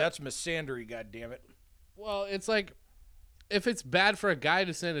 That's right. That's misandry, goddammit. Well, it's like, if it's bad for a guy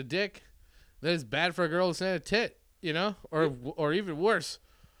to send a dick, then it's bad for a girl to send a tit, you know? Or even worse,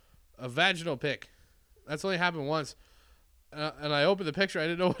 a vaginal pic. That's only happened once. And I opened the picture. I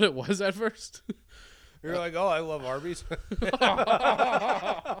didn't know what it was at first. You're like, oh, I love Arby's.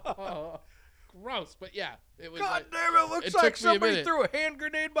 Gross, but yeah. It was God damn it, looks like somebody threw a hand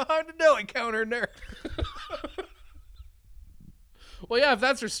grenade behind the deli counter in there. Well, yeah, if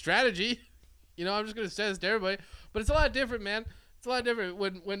that's her strategy, you know, I'm just going to say this to everybody. But it's a lot different, man. It's a lot different.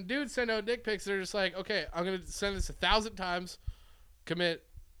 When dudes send out dick pics, they're just like, okay, I'm going to send this 1,000 times, commit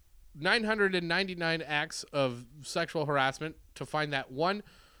 999 acts of sexual harassment to find that one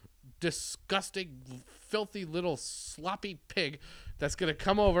disgusting, filthy little sloppy pig that's going to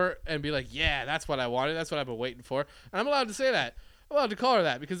come over and be like, yeah, that's what I wanted. That's what I've been waiting for. And I'm allowed to say that. I'm allowed to call her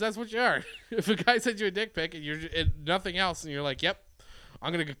that because that's what you are. If a guy sends you a dick pic and you're nothing else and you're like, yep,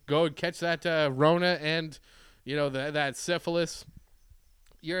 I'm going to go and catch that Rona and, you know, that syphilis,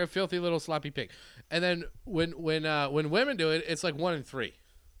 you're a filthy little sloppy pig. And then when women do it, it's like 1 in 3.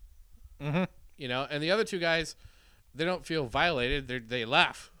 Mm-hmm. You know, and the other two guys, they don't feel violated. They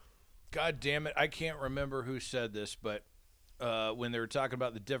laugh. God damn it. I can't remember who said this, but when they were talking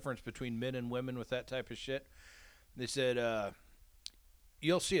about the difference between men and women with that type of shit, they said,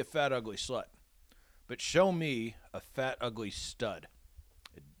 you'll see a fat, ugly slut, but show me a fat, ugly stud.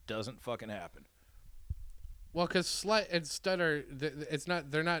 It doesn't fucking happen. Well, because slut and stud are,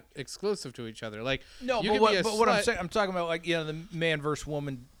 they're not exclusive to each other. Like, no, but what I'm saying, I'm talking about, like, you know, the man versus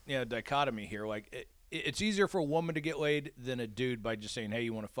woman, you know, dichotomy here. Like, it's easier for a woman to get laid than a dude by just saying, hey,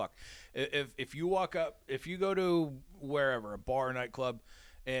 you want to fuck. If you walk up, if you go to wherever, a bar or nightclub,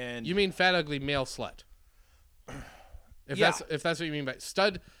 and you mean fat, ugly male slut. If that's what you mean by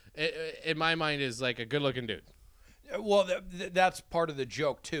stud, in my mind, is like a good-looking dude. Well, that's part of the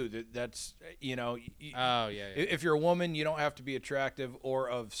joke too. That's, you know. Oh yeah. If you're a woman, you don't have to be attractive or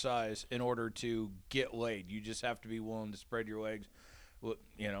of size in order to get laid. You just have to be willing to spread your legs.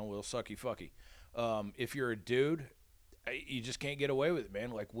 You know, we'll sucky fucky. If you're a dude, you just can't get away with it,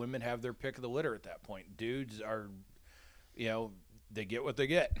 man. Like, women have their pick of the litter at that point. Dudes are, you know, they get what they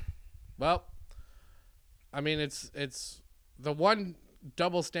get. Well, I mean, it's the one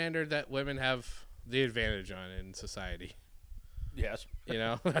double standard that women have the advantage on in society. Yes. You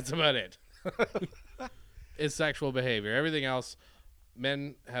know, that's about it. It's sexual behavior. Everything else,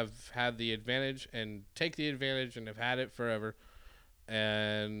 men have had the advantage and take the advantage and have had it forever.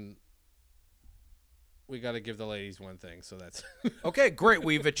 And we got to give the ladies one thing, so that's okay. Great,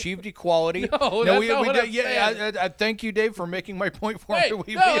 we've achieved equality. No, that's not what I'm saying. saying. I thank you, Dave, for making my point for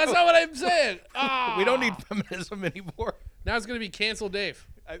me. No, that's not what I'm saying. We don't need feminism anymore. Now it's gonna be cancel Dave,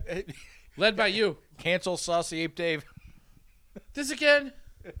 led by you. Cancel Saucy Ape Dave. This again?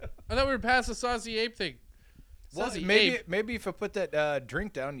 I thought we were past the Saucy Ape thing. Well, maybe if I put that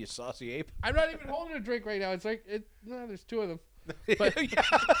drink down, you saucy ape. I'm not even holding a drink right now. It's like there's 2 of them. But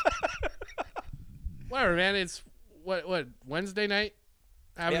whatever, man. It's what Wednesday night,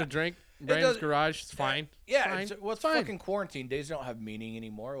 having a drink, Brandon's garage. It's fine. It's fucking quarantine days don't have meaning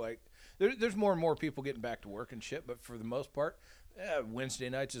anymore. Like, there's more and more people getting back to work and shit. But for the most part, Wednesday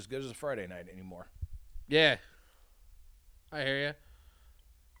night's as good as a Friday night anymore. Yeah, I hear you.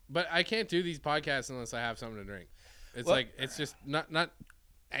 But I can't do these podcasts unless I have something to drink. It's it's just not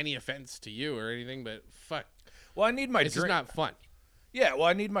any offense to you or anything, but fuck. Well, I need my It's drink. just not fun. Yeah, well,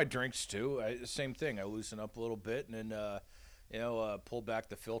 I need my drinks too. Same thing. I loosen up a little bit and then, pull back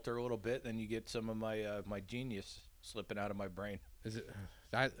the filter a little bit. Then you get some of my genius slipping out of my brain. Is it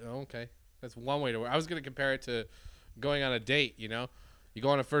that okay? That's one way to work. I was gonna compare it to going on a date. You know, you go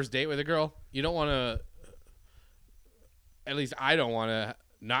on a first date with a girl. You don't want to at least I don't want to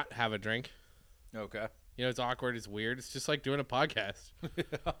not have a drink. Okay. You know, it's awkward. It's weird. It's just like doing a podcast.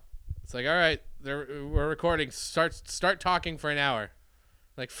 It's like, all right, we're recording. Start talking for an hour.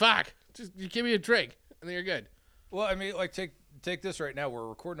 Like, fuck, just you give me a drink, and then you're good. Well, I mean, like, take this right now. We're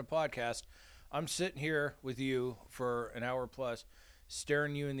recording a podcast. I'm sitting here with you for an hour plus,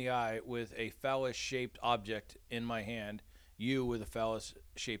 staring you in the eye with a phallus-shaped object in my hand, you with a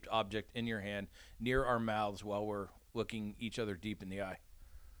phallus-shaped object in your hand, near our mouths while we're looking each other deep in the eye.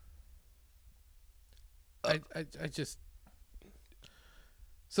 I just.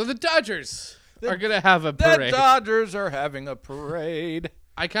 So the Dodgers are going to have a The parade. Dodgers are having a parade.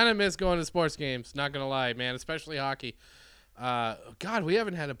 I kind of miss going to sports games, not going to lie, man, especially hockey. God, we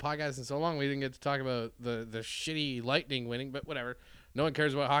haven't had a podcast in so long. We didn't get to talk about the shitty Lightning winning, but whatever. No one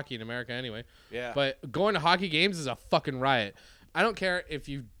cares about hockey in America anyway. Yeah. But going to hockey games is a fucking riot. I don't care if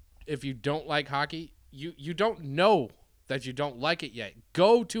you don't like hockey. You don't know that you don't like it yet.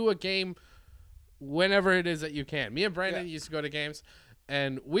 Go to a game whenever it is that you can. Me and Brandon used to go to games,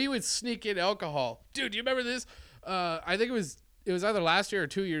 and we would sneak in alcohol. Dude, do you remember this? I think it was either last year or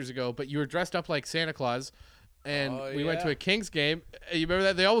 2 years ago, but you were dressed up like Santa Claus, and we went to a Kings game. You remember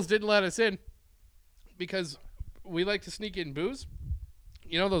that? They almost didn't let us in because we like to sneak in booze.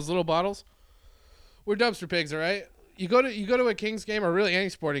 You know those little bottles? We're dumpster pigs, all right? You go to a Kings game or really any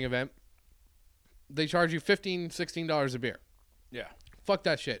sporting event, they charge you $15, $16 a beer. Yeah. Fuck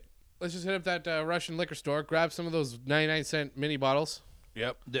that shit. Let's just hit up that Russian liquor store, grab some of those 99-cent mini bottles.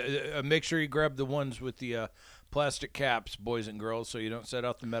 Yep. Make sure you grab the ones with the plastic caps, boys and girls, so you don't set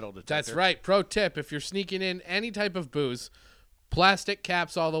off the metal detector. That's right. Pro tip, if you're sneaking in any type of booze, plastic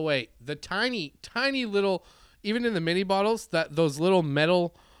caps all the way. The tiny, tiny little, even in the mini bottles, those little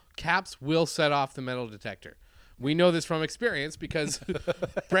metal caps will set off the metal detector. We know this from experience because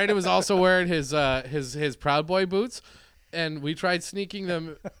Brandon was also wearing his Proud Boy boots, and we tried sneaking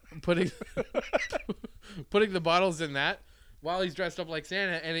them, putting the bottles in that while he's dressed up like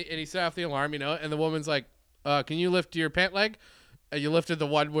Santa, and he set off the alarm, you know, and the woman's like, can you lift your pant leg? And you lifted the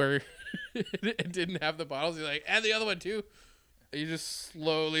one where it didn't have the bottles. You're like, and the other one too. And you just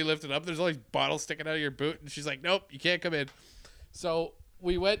slowly lift it up. There's all these bottles sticking out of your boot, and she's like, nope, you can't come in. So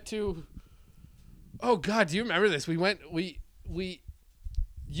we went to, oh God, do you remember this?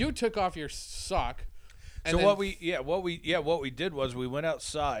 You took off your sock. So what we did was we went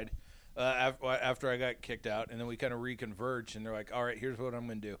outside after I got kicked out, and then we kind of reconverged, and they're like, all right, here's what I'm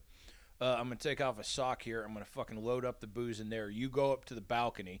going to do. I'm going to take off a sock here. I'm going to fucking load up the booze in there. You go up to the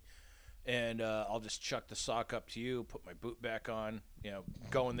balcony, and I'll just chuck the sock up to you, put my boot back on, you know,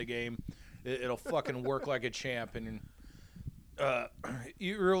 go in the game. It'll fucking work like a champ, and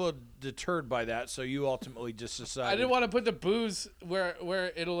you were a little deterred by that, so you ultimately just decided. I didn't want to put the booze where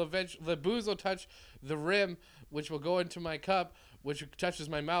it'll eventually, the booze will touch the rim, which will go into my cup, which touches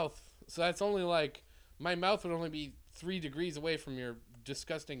my mouth. So that's only like, my mouth would only be 3 degrees away from your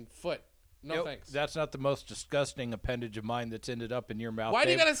disgusting foot. No thanks. That's not the most disgusting appendage of mine that's ended up in your mouth. Why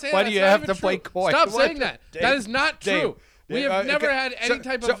do you gotta say that? Why do you have to play coy? Stop saying that. That is not true. We have never had any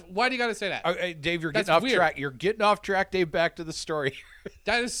type of. Why do you gotta say that? Okay, Dave, you're getting off track. You're getting off track, Dave. Back to the story.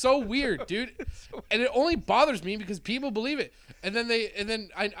 That is so weird, dude. And it only bothers me because people believe it. And then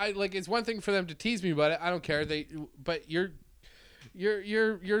I like, it's one thing for them to tease me about it. I don't care. But you're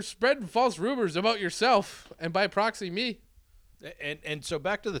spreading false rumors about yourself and by proxy me. And so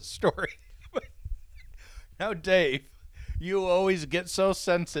back to the story. Now, Dave, you always get so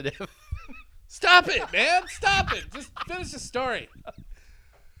sensitive. Stop it, man. Stop it. Just finish the story.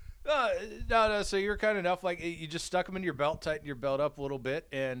 No. So you're kind enough. Like, you just stuck them in your belt, tightened your belt up a little bit,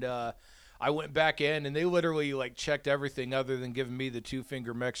 and I went back in, and they literally like checked everything other than giving me the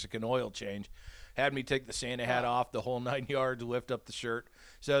 2-finger Mexican oil change. Had me take the Santa hat off, the whole 9 yards, lift up the shirt.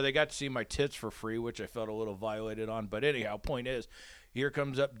 So they got to see my tits for free, which I felt a little violated on. But anyhow, point is, here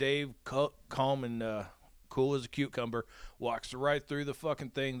comes up Dave, calm and cool as a cucumber, walks right through the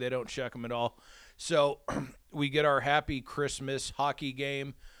fucking thing. They don't check him at all. So we get our happy Christmas hockey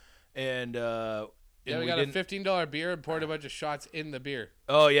game, and we got a $15 beer and poured a bunch of shots in the beer.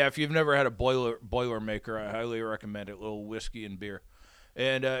 Oh yeah, if you've never had a Boilermaker, I highly recommend it. A little whiskey and beer.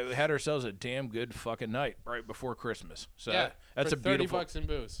 And we had ourselves a damn good fucking night right before Christmas. So yeah, that's for a beautiful $30 in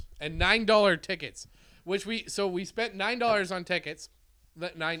booze and $9 tickets, which we spent $9 on tickets,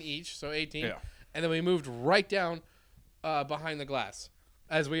 9 each, so 18. Yeah. And then we moved right down behind the glass,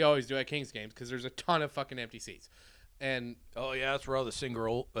 as we always do at Kings games, because there's a ton of fucking empty seats. And oh yeah, that's where all the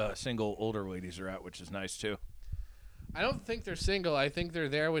single older ladies are at, which is nice too. I don't think they're single. I think they're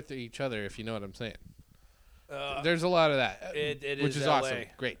there with each other, if you know what I'm saying. There's a lot of that, which is LA. awesome.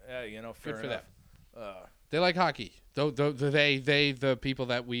 Great. Yeah, fair Good for enough. them. They like hockey. The people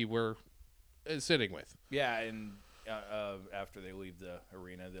that we were sitting with. Yeah, and after they leave the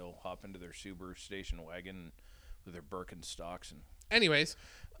arena, they'll hop into their Subaru station wagon with their Birkenstocks. And anyways,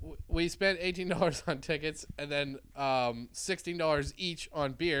 we spent $18 on tickets, and then $16 each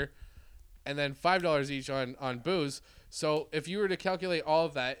on beer, and then $5 each on booze. So if you were to calculate all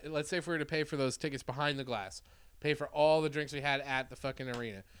of that, let's say if we were to pay for those tickets behind the glass, pay for all the drinks we had at the fucking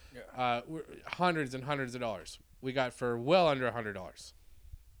arena, hundreds and hundreds of dollars we got for well under $100.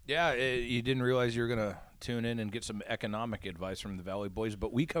 Yeah, you didn't realize you were gonna tune in and get some economic advice from the Valley Boys,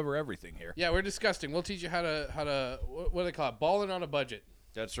 but we cover everything here. Yeah, we're disgusting. We'll teach you how to what do they call it? Balling on a budget.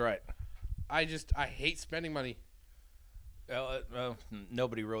 That's right. I hate spending money. Well,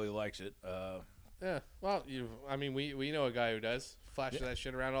 nobody really likes it. Yeah. Well, we know a guy who does. Flashes that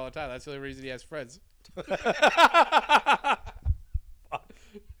shit around all the time. That's the only reason he has friends.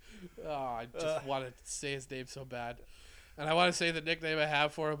 I just want to say his name so bad. And I want to say the nickname I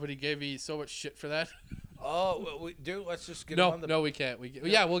have for him, but he gave me so much shit for that. Oh, dude, let's just get him on the... No, we can't.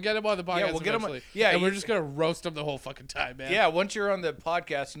 Yeah, we'll get him on the podcast we'll get eventually. him on, yeah, and we're just going to roast him the whole fucking time, man. Yeah, once you're on the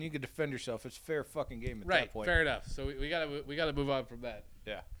podcast and you can defend yourself, it's fair fucking game at that point. Right, fair enough. So we gotta move on from that.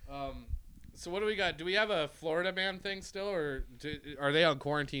 Yeah. So what do we got? Do we have a Florida man thing still, or are they on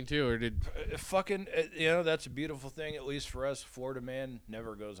quarantine too, or did that's a beautiful thing. At least for us, Florida man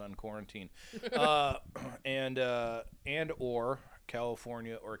never goes on quarantine, and or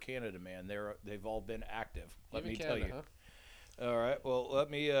California or Canada man, they've all been active. Let me tell you. Huh? All right.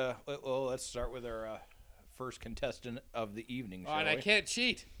 Well, let's start with our first contestant of the evening. And I can't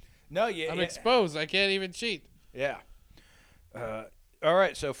cheat. No, I'm exposed. I can't even cheat. Yeah. All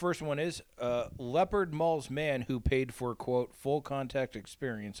right, so first one is Leopard Mall's man who paid for, quote, full contact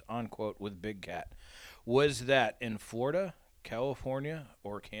experience, unquote, with Big Cat. Was that in Florida, California,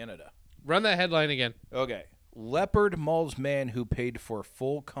 or Canada? Run that headline again. Okay. Leopard Mall's man who paid for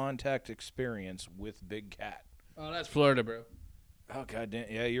full contact experience with Big Cat. Oh, that's Florida, bro. Oh, God damn.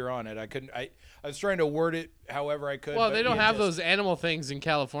 Yeah, you're on it. I was trying to word it however I could. Well, they don't have those animal things in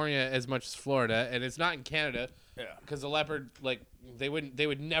California as much as Florida, and it's not in Canada. Yeah. Because the leopard, they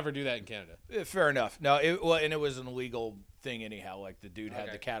would never do that in Canada. Fair enough. No, and it was an illegal thing anyhow. Like the dude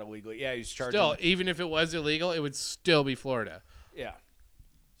had the cat illegally. Yeah, he was charging. Still, even if it was illegal, it would still be Florida. Yeah.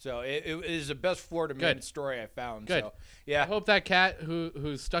 So it is the best Florida man story I found. Good. So, yeah. I hope that cat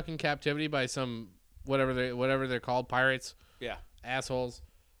who's stuck in captivity by some whatever they're called, pirates. Yeah. Assholes.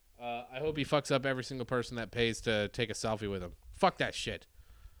 I hope he fucks up every single person that pays to take a selfie with him. Fuck that shit.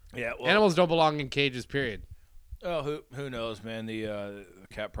 Yeah. Well, animals don't belong in cages. Period. Oh, who knows, man? The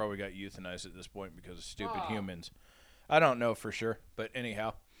cat probably got euthanized at this point because of stupid humans. I don't know for sure, but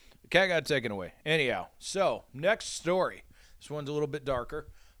anyhow, the cat got taken away. Anyhow, so next story. This one's a little bit darker,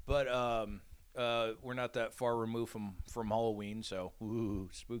 but we're not that far removed from Halloween, so ooh,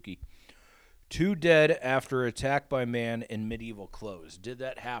 spooky. 2 dead after attack by man in medieval clothes. Did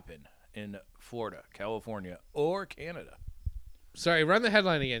that happen in Florida, California, or Canada? Sorry, run the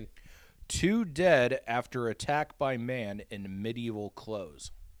headline again. 2 dead after attack by man in medieval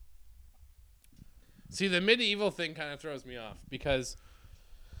clothes. See, the medieval thing kind of throws me off because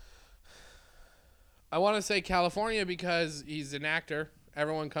I want to say California because he's an actor.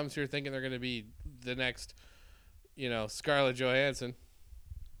 Everyone comes here thinking they're going to be the next, Scarlett Johansson.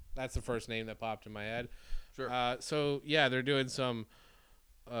 That's the first name that popped in my head. Sure. So, yeah, they're doing some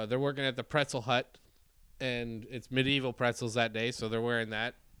they're working at the Pretzel Hut, and it's medieval pretzels that day, so they're wearing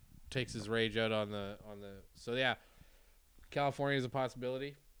that. Takes his rage out on the so yeah, California is a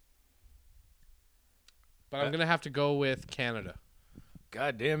possibility, but I'm gonna have to go with Canada.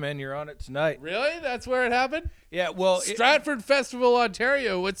 God damn, man, you're on it tonight. Really? That's where it happened? Yeah, well, Stratford Festival,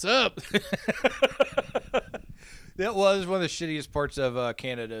 Ontario. What's up? That was one of the shittiest parts of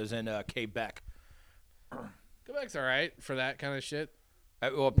Canada is in Quebec. Quebec's all right for that kind of shit.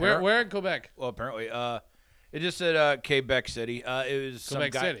 Where in Quebec? Well, apparently, it just said Quebec City. It was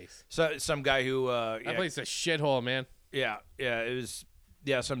Quebec City. Some guy who that place is a shithole, man. Yeah, it was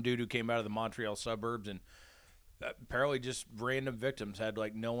some dude who came out of the Montreal suburbs and apparently just random victims had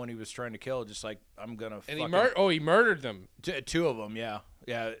no one he was trying to kill. Just I'm gonna. And he murdered them. 2 of them. Yeah.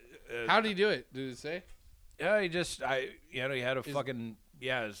 How did he do it? Did it say? Yeah, he had a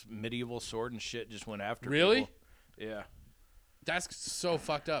his medieval sword and shit just went after. Really? People. Yeah. That's so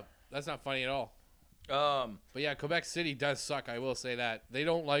fucked up. That's not funny at all. But yeah, Quebec City does suck. I will say that they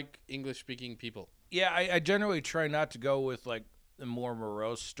don't like English-speaking people. Yeah, I generally try not to go with the more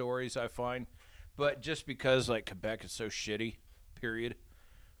morose stories I find, but just because Quebec is so shitty, period.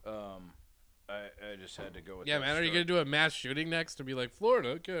 I just had to go with. Yeah, that man. story. Are you gonna do a mass shooting next to be like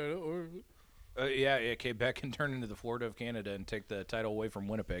Florida, Canada, or? Yeah, Quebec can turn into the Florida of Canada and take the title away from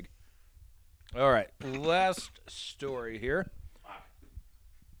Winnipeg. All right, last story here.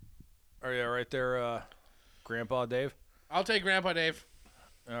 Are you right there, Grandpa Dave? I'll take Grandpa Dave.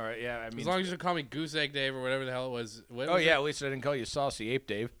 All right, yeah. I mean, As long as you call me Goose Egg Dave or whatever the hell it was. What oh was yeah, it? at least I didn't call you Saucy Ape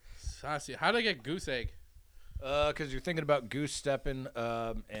Dave. Saucy. How did I get Goose Egg? Because you're thinking about goose stepping,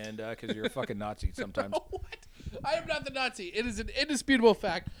 and because you're a fucking Nazi sometimes. What? I am not the Nazi. It is an indisputable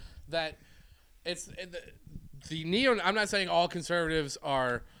fact that it's the neo. I'm not saying all conservatives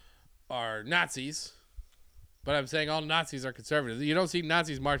are Nazis, but I'm saying all Nazis are conservatives. You don't see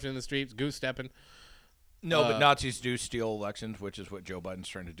Nazis marching in the streets, goose stepping. No, but Nazis do steal elections, which is what Joe Biden's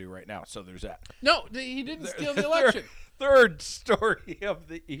trying to do right now. So there's that. No, he didn't steal the election. Third story of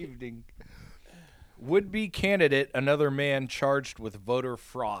the evening. Would-be candidate, another man charged with voter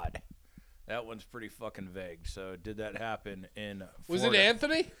fraud. That one's pretty fucking vague. So did that happen in Florida? Was it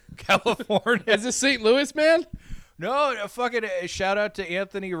Anthony? California? Is this St. Louis man? No, fucking shout out to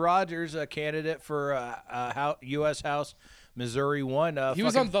Anthony Rogers, a candidate for U.S. House, Missouri 1. He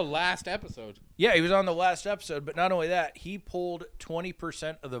was on the last episode. Yeah, he was on the last episode, but not only that, he pulled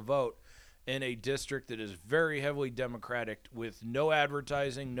 20% of the vote in a district that is very heavily Democratic with no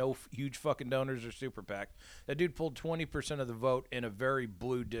advertising, no huge fucking donors or super PAC. That dude pulled 20% of the vote in a very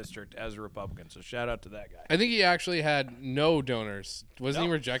blue district as a Republican. So shout out to that guy. I think he actually had no donors. Wasn't he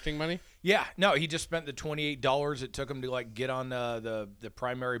No. rejecting money? Yeah, no, he just spent the $28 it took him to like get on the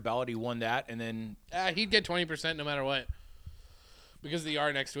primary ballot. He won that, and then He'd get 20% no matter what because of the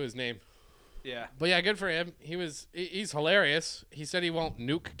R next to his name. yeah, But yeah, good for him. He's hilarious. He said he won't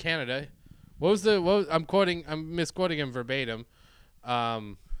nuke Canada. I'm misquoting him verbatim.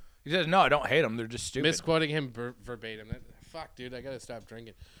 he says no, I don't hate them. They're just stupid. Misquoting him verbatim. Fuck, dude, I gotta stop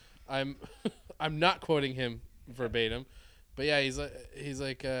drinking. I'm not quoting him verbatim, but yeah, he's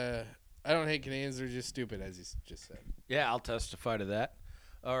like I don't hate Canadians. They're just stupid, as he just said. Yeah, I'll testify to that.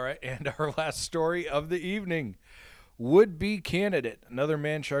 All right, and our last story of the evening. Would-be candidate, another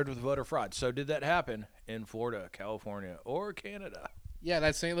man charged with voter fraud. So did that happen in Florida, California, or Canada? Yeah,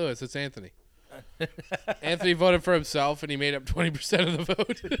 that's St. Louis. It's Anthony. Anthony voted for himself, and he made up 20% of the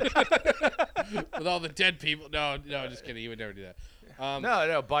vote with all the dead people. No, just kidding. He would never do that.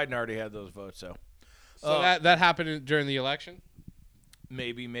 No, Biden already had those votes, so That happened during the election.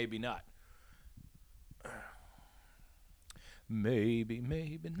 maybe not. Maybe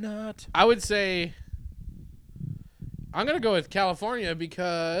not. I would say I'm gonna go with California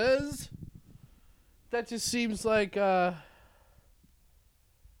because that just seems like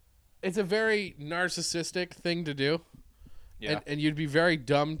it's a very narcissistic thing to do. Yeah. And you'd be very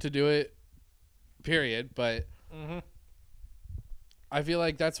dumb to do it, period. But I feel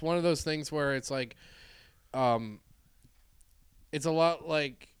like that's one of those things where it's like, it's a lot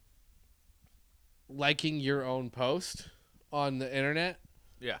like liking your own post on the internet.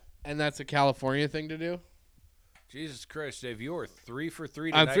 Yeah. And that's a California thing to do. Jesus Christ, Dave, you are 3 for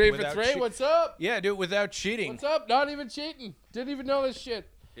 3 tonight. I'm 3 for without 3. What's up? Yeah, do it without cheating. What's up? Not even cheating. Didn't even know this shit.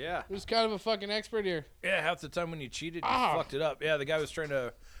 Yeah. Who's kind of a fucking expert here? Yeah, half the time when you cheated, you Ah. fucked it up. Yeah, the guy was trying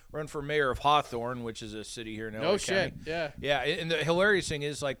to run for mayor of Hawthorne, which is a city here in LA No shit. County. Yeah. Yeah, and the hilarious thing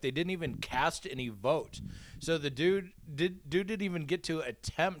is, like, they didn't even cast any votes. So the dude didn't even get to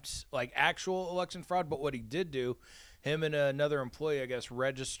attempt, like, actual election fraud. But what he did do, him and another employee, I guess,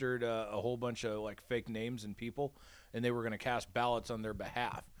 registered a whole bunch of, like, fake names and people, and they were going to cast ballots on their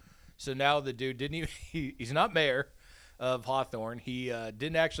behalf. So now the dude didn't even he's not mayor of Hawthorne. He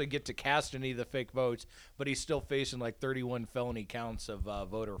didn't actually get to cast any of the fake votes, but he's still facing like 31 felony counts of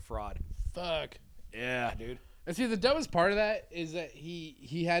voter fraud. Fuck. Yeah, dude. And see, the dumbest part of that is that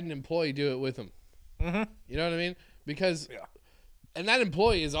he had an employee do it with him. Mm-hmm. You know what I mean? Because, Yeah. and that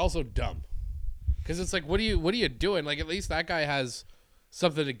employee is also dumb. Because it's like, what are you doing? Like, at least that guy has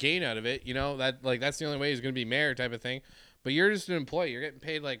something to gain out of it. You know, that's the only way he's going to be mayor type of thing. But you're just an employee. You're getting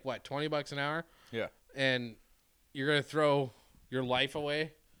paid like what, $20 an hour, Yeah. and you're going to throw your life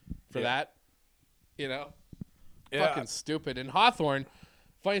away for that. You know, Yeah. fucking stupid. And Hawthorne,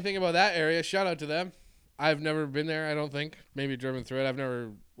 funny thing about that area, shout out to them. I've never been there, I don't think. Maybe driven through it. I've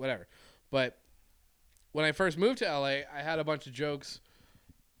never, whatever. But when I first moved to LA, I had a bunch of jokes,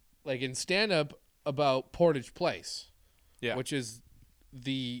 like in stand-up, about Portage Place. Yeah. Which is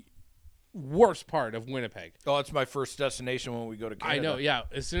the worst part of Winnipeg. Oh, it's my first destination when we go to Canada. I know, yeah.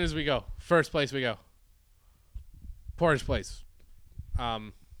 As soon as we go, first place we go. Portage Place.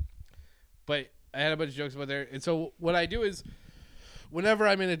 But I had a bunch of jokes about there. And so what I do is, whenever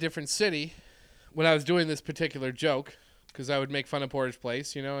I'm in a different city, when I was doing this particular joke, because I would make fun of Portage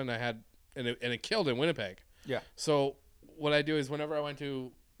Place, you know, and it killed in Winnipeg. Yeah. So what I do is whenever I went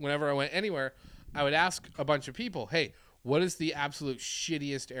to whenever I went anywhere, I would ask a bunch of people, hey, what is the absolute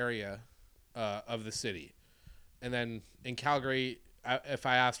shittiest area of the city? And then in Calgary, if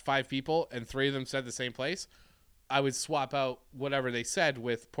I asked 5 people and 3 of them said the same place, I would swap out whatever they said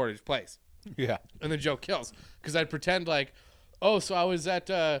with Portage Place. Yeah. And the joke kills. Because I'd pretend like, oh, so I was at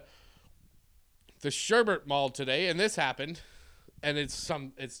the Sherbert Mall today and this happened. And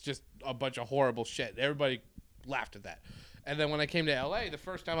it's just a bunch of horrible shit. Everybody laughed at that. And then when I came to LA, the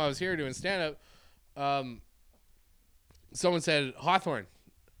first time I was here doing stand-up, someone said Hawthorne.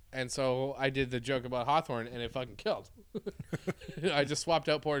 And so I did the joke about Hawthorne, and it fucking killed. I just swapped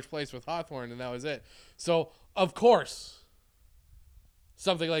out Portage Place with Hawthorne, and that was it. So, of course,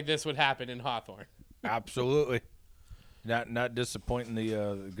 something like this would happen in Hawthorne. Absolutely. Not disappointing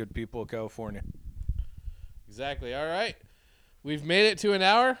the good people of California. Exactly. All right. We've made it to an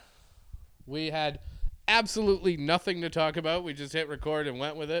hour. We had absolutely nothing to talk about. We just hit record and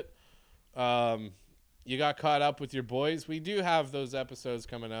went with it. You got caught up with your boys. We do have those episodes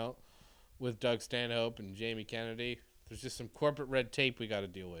coming out with Doug Stanhope and Jamie Kennedy. There's just some corporate red tape we got to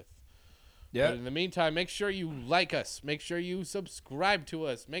deal with. Yeah. But in the meantime, make sure you like us. Make sure you subscribe to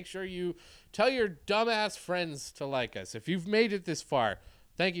us. Make sure you tell your dumbass friends to like us. If you've made it this far,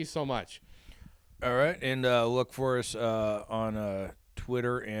 thank you so much. All right. And look for us on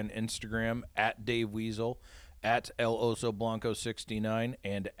Twitter and Instagram at Dave Weasel, at El Oso Blanco 69,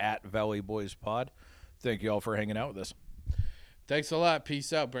 and at Valley Boys Pod. Thank you all for hanging out with us. Thanks a lot.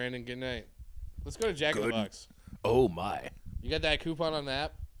 Peace out, Brandon. Good night. Let's go to Jack in the Box. Oh, my. You got that coupon on the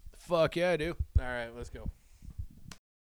app? Fuck yeah, I do. All right, let's go.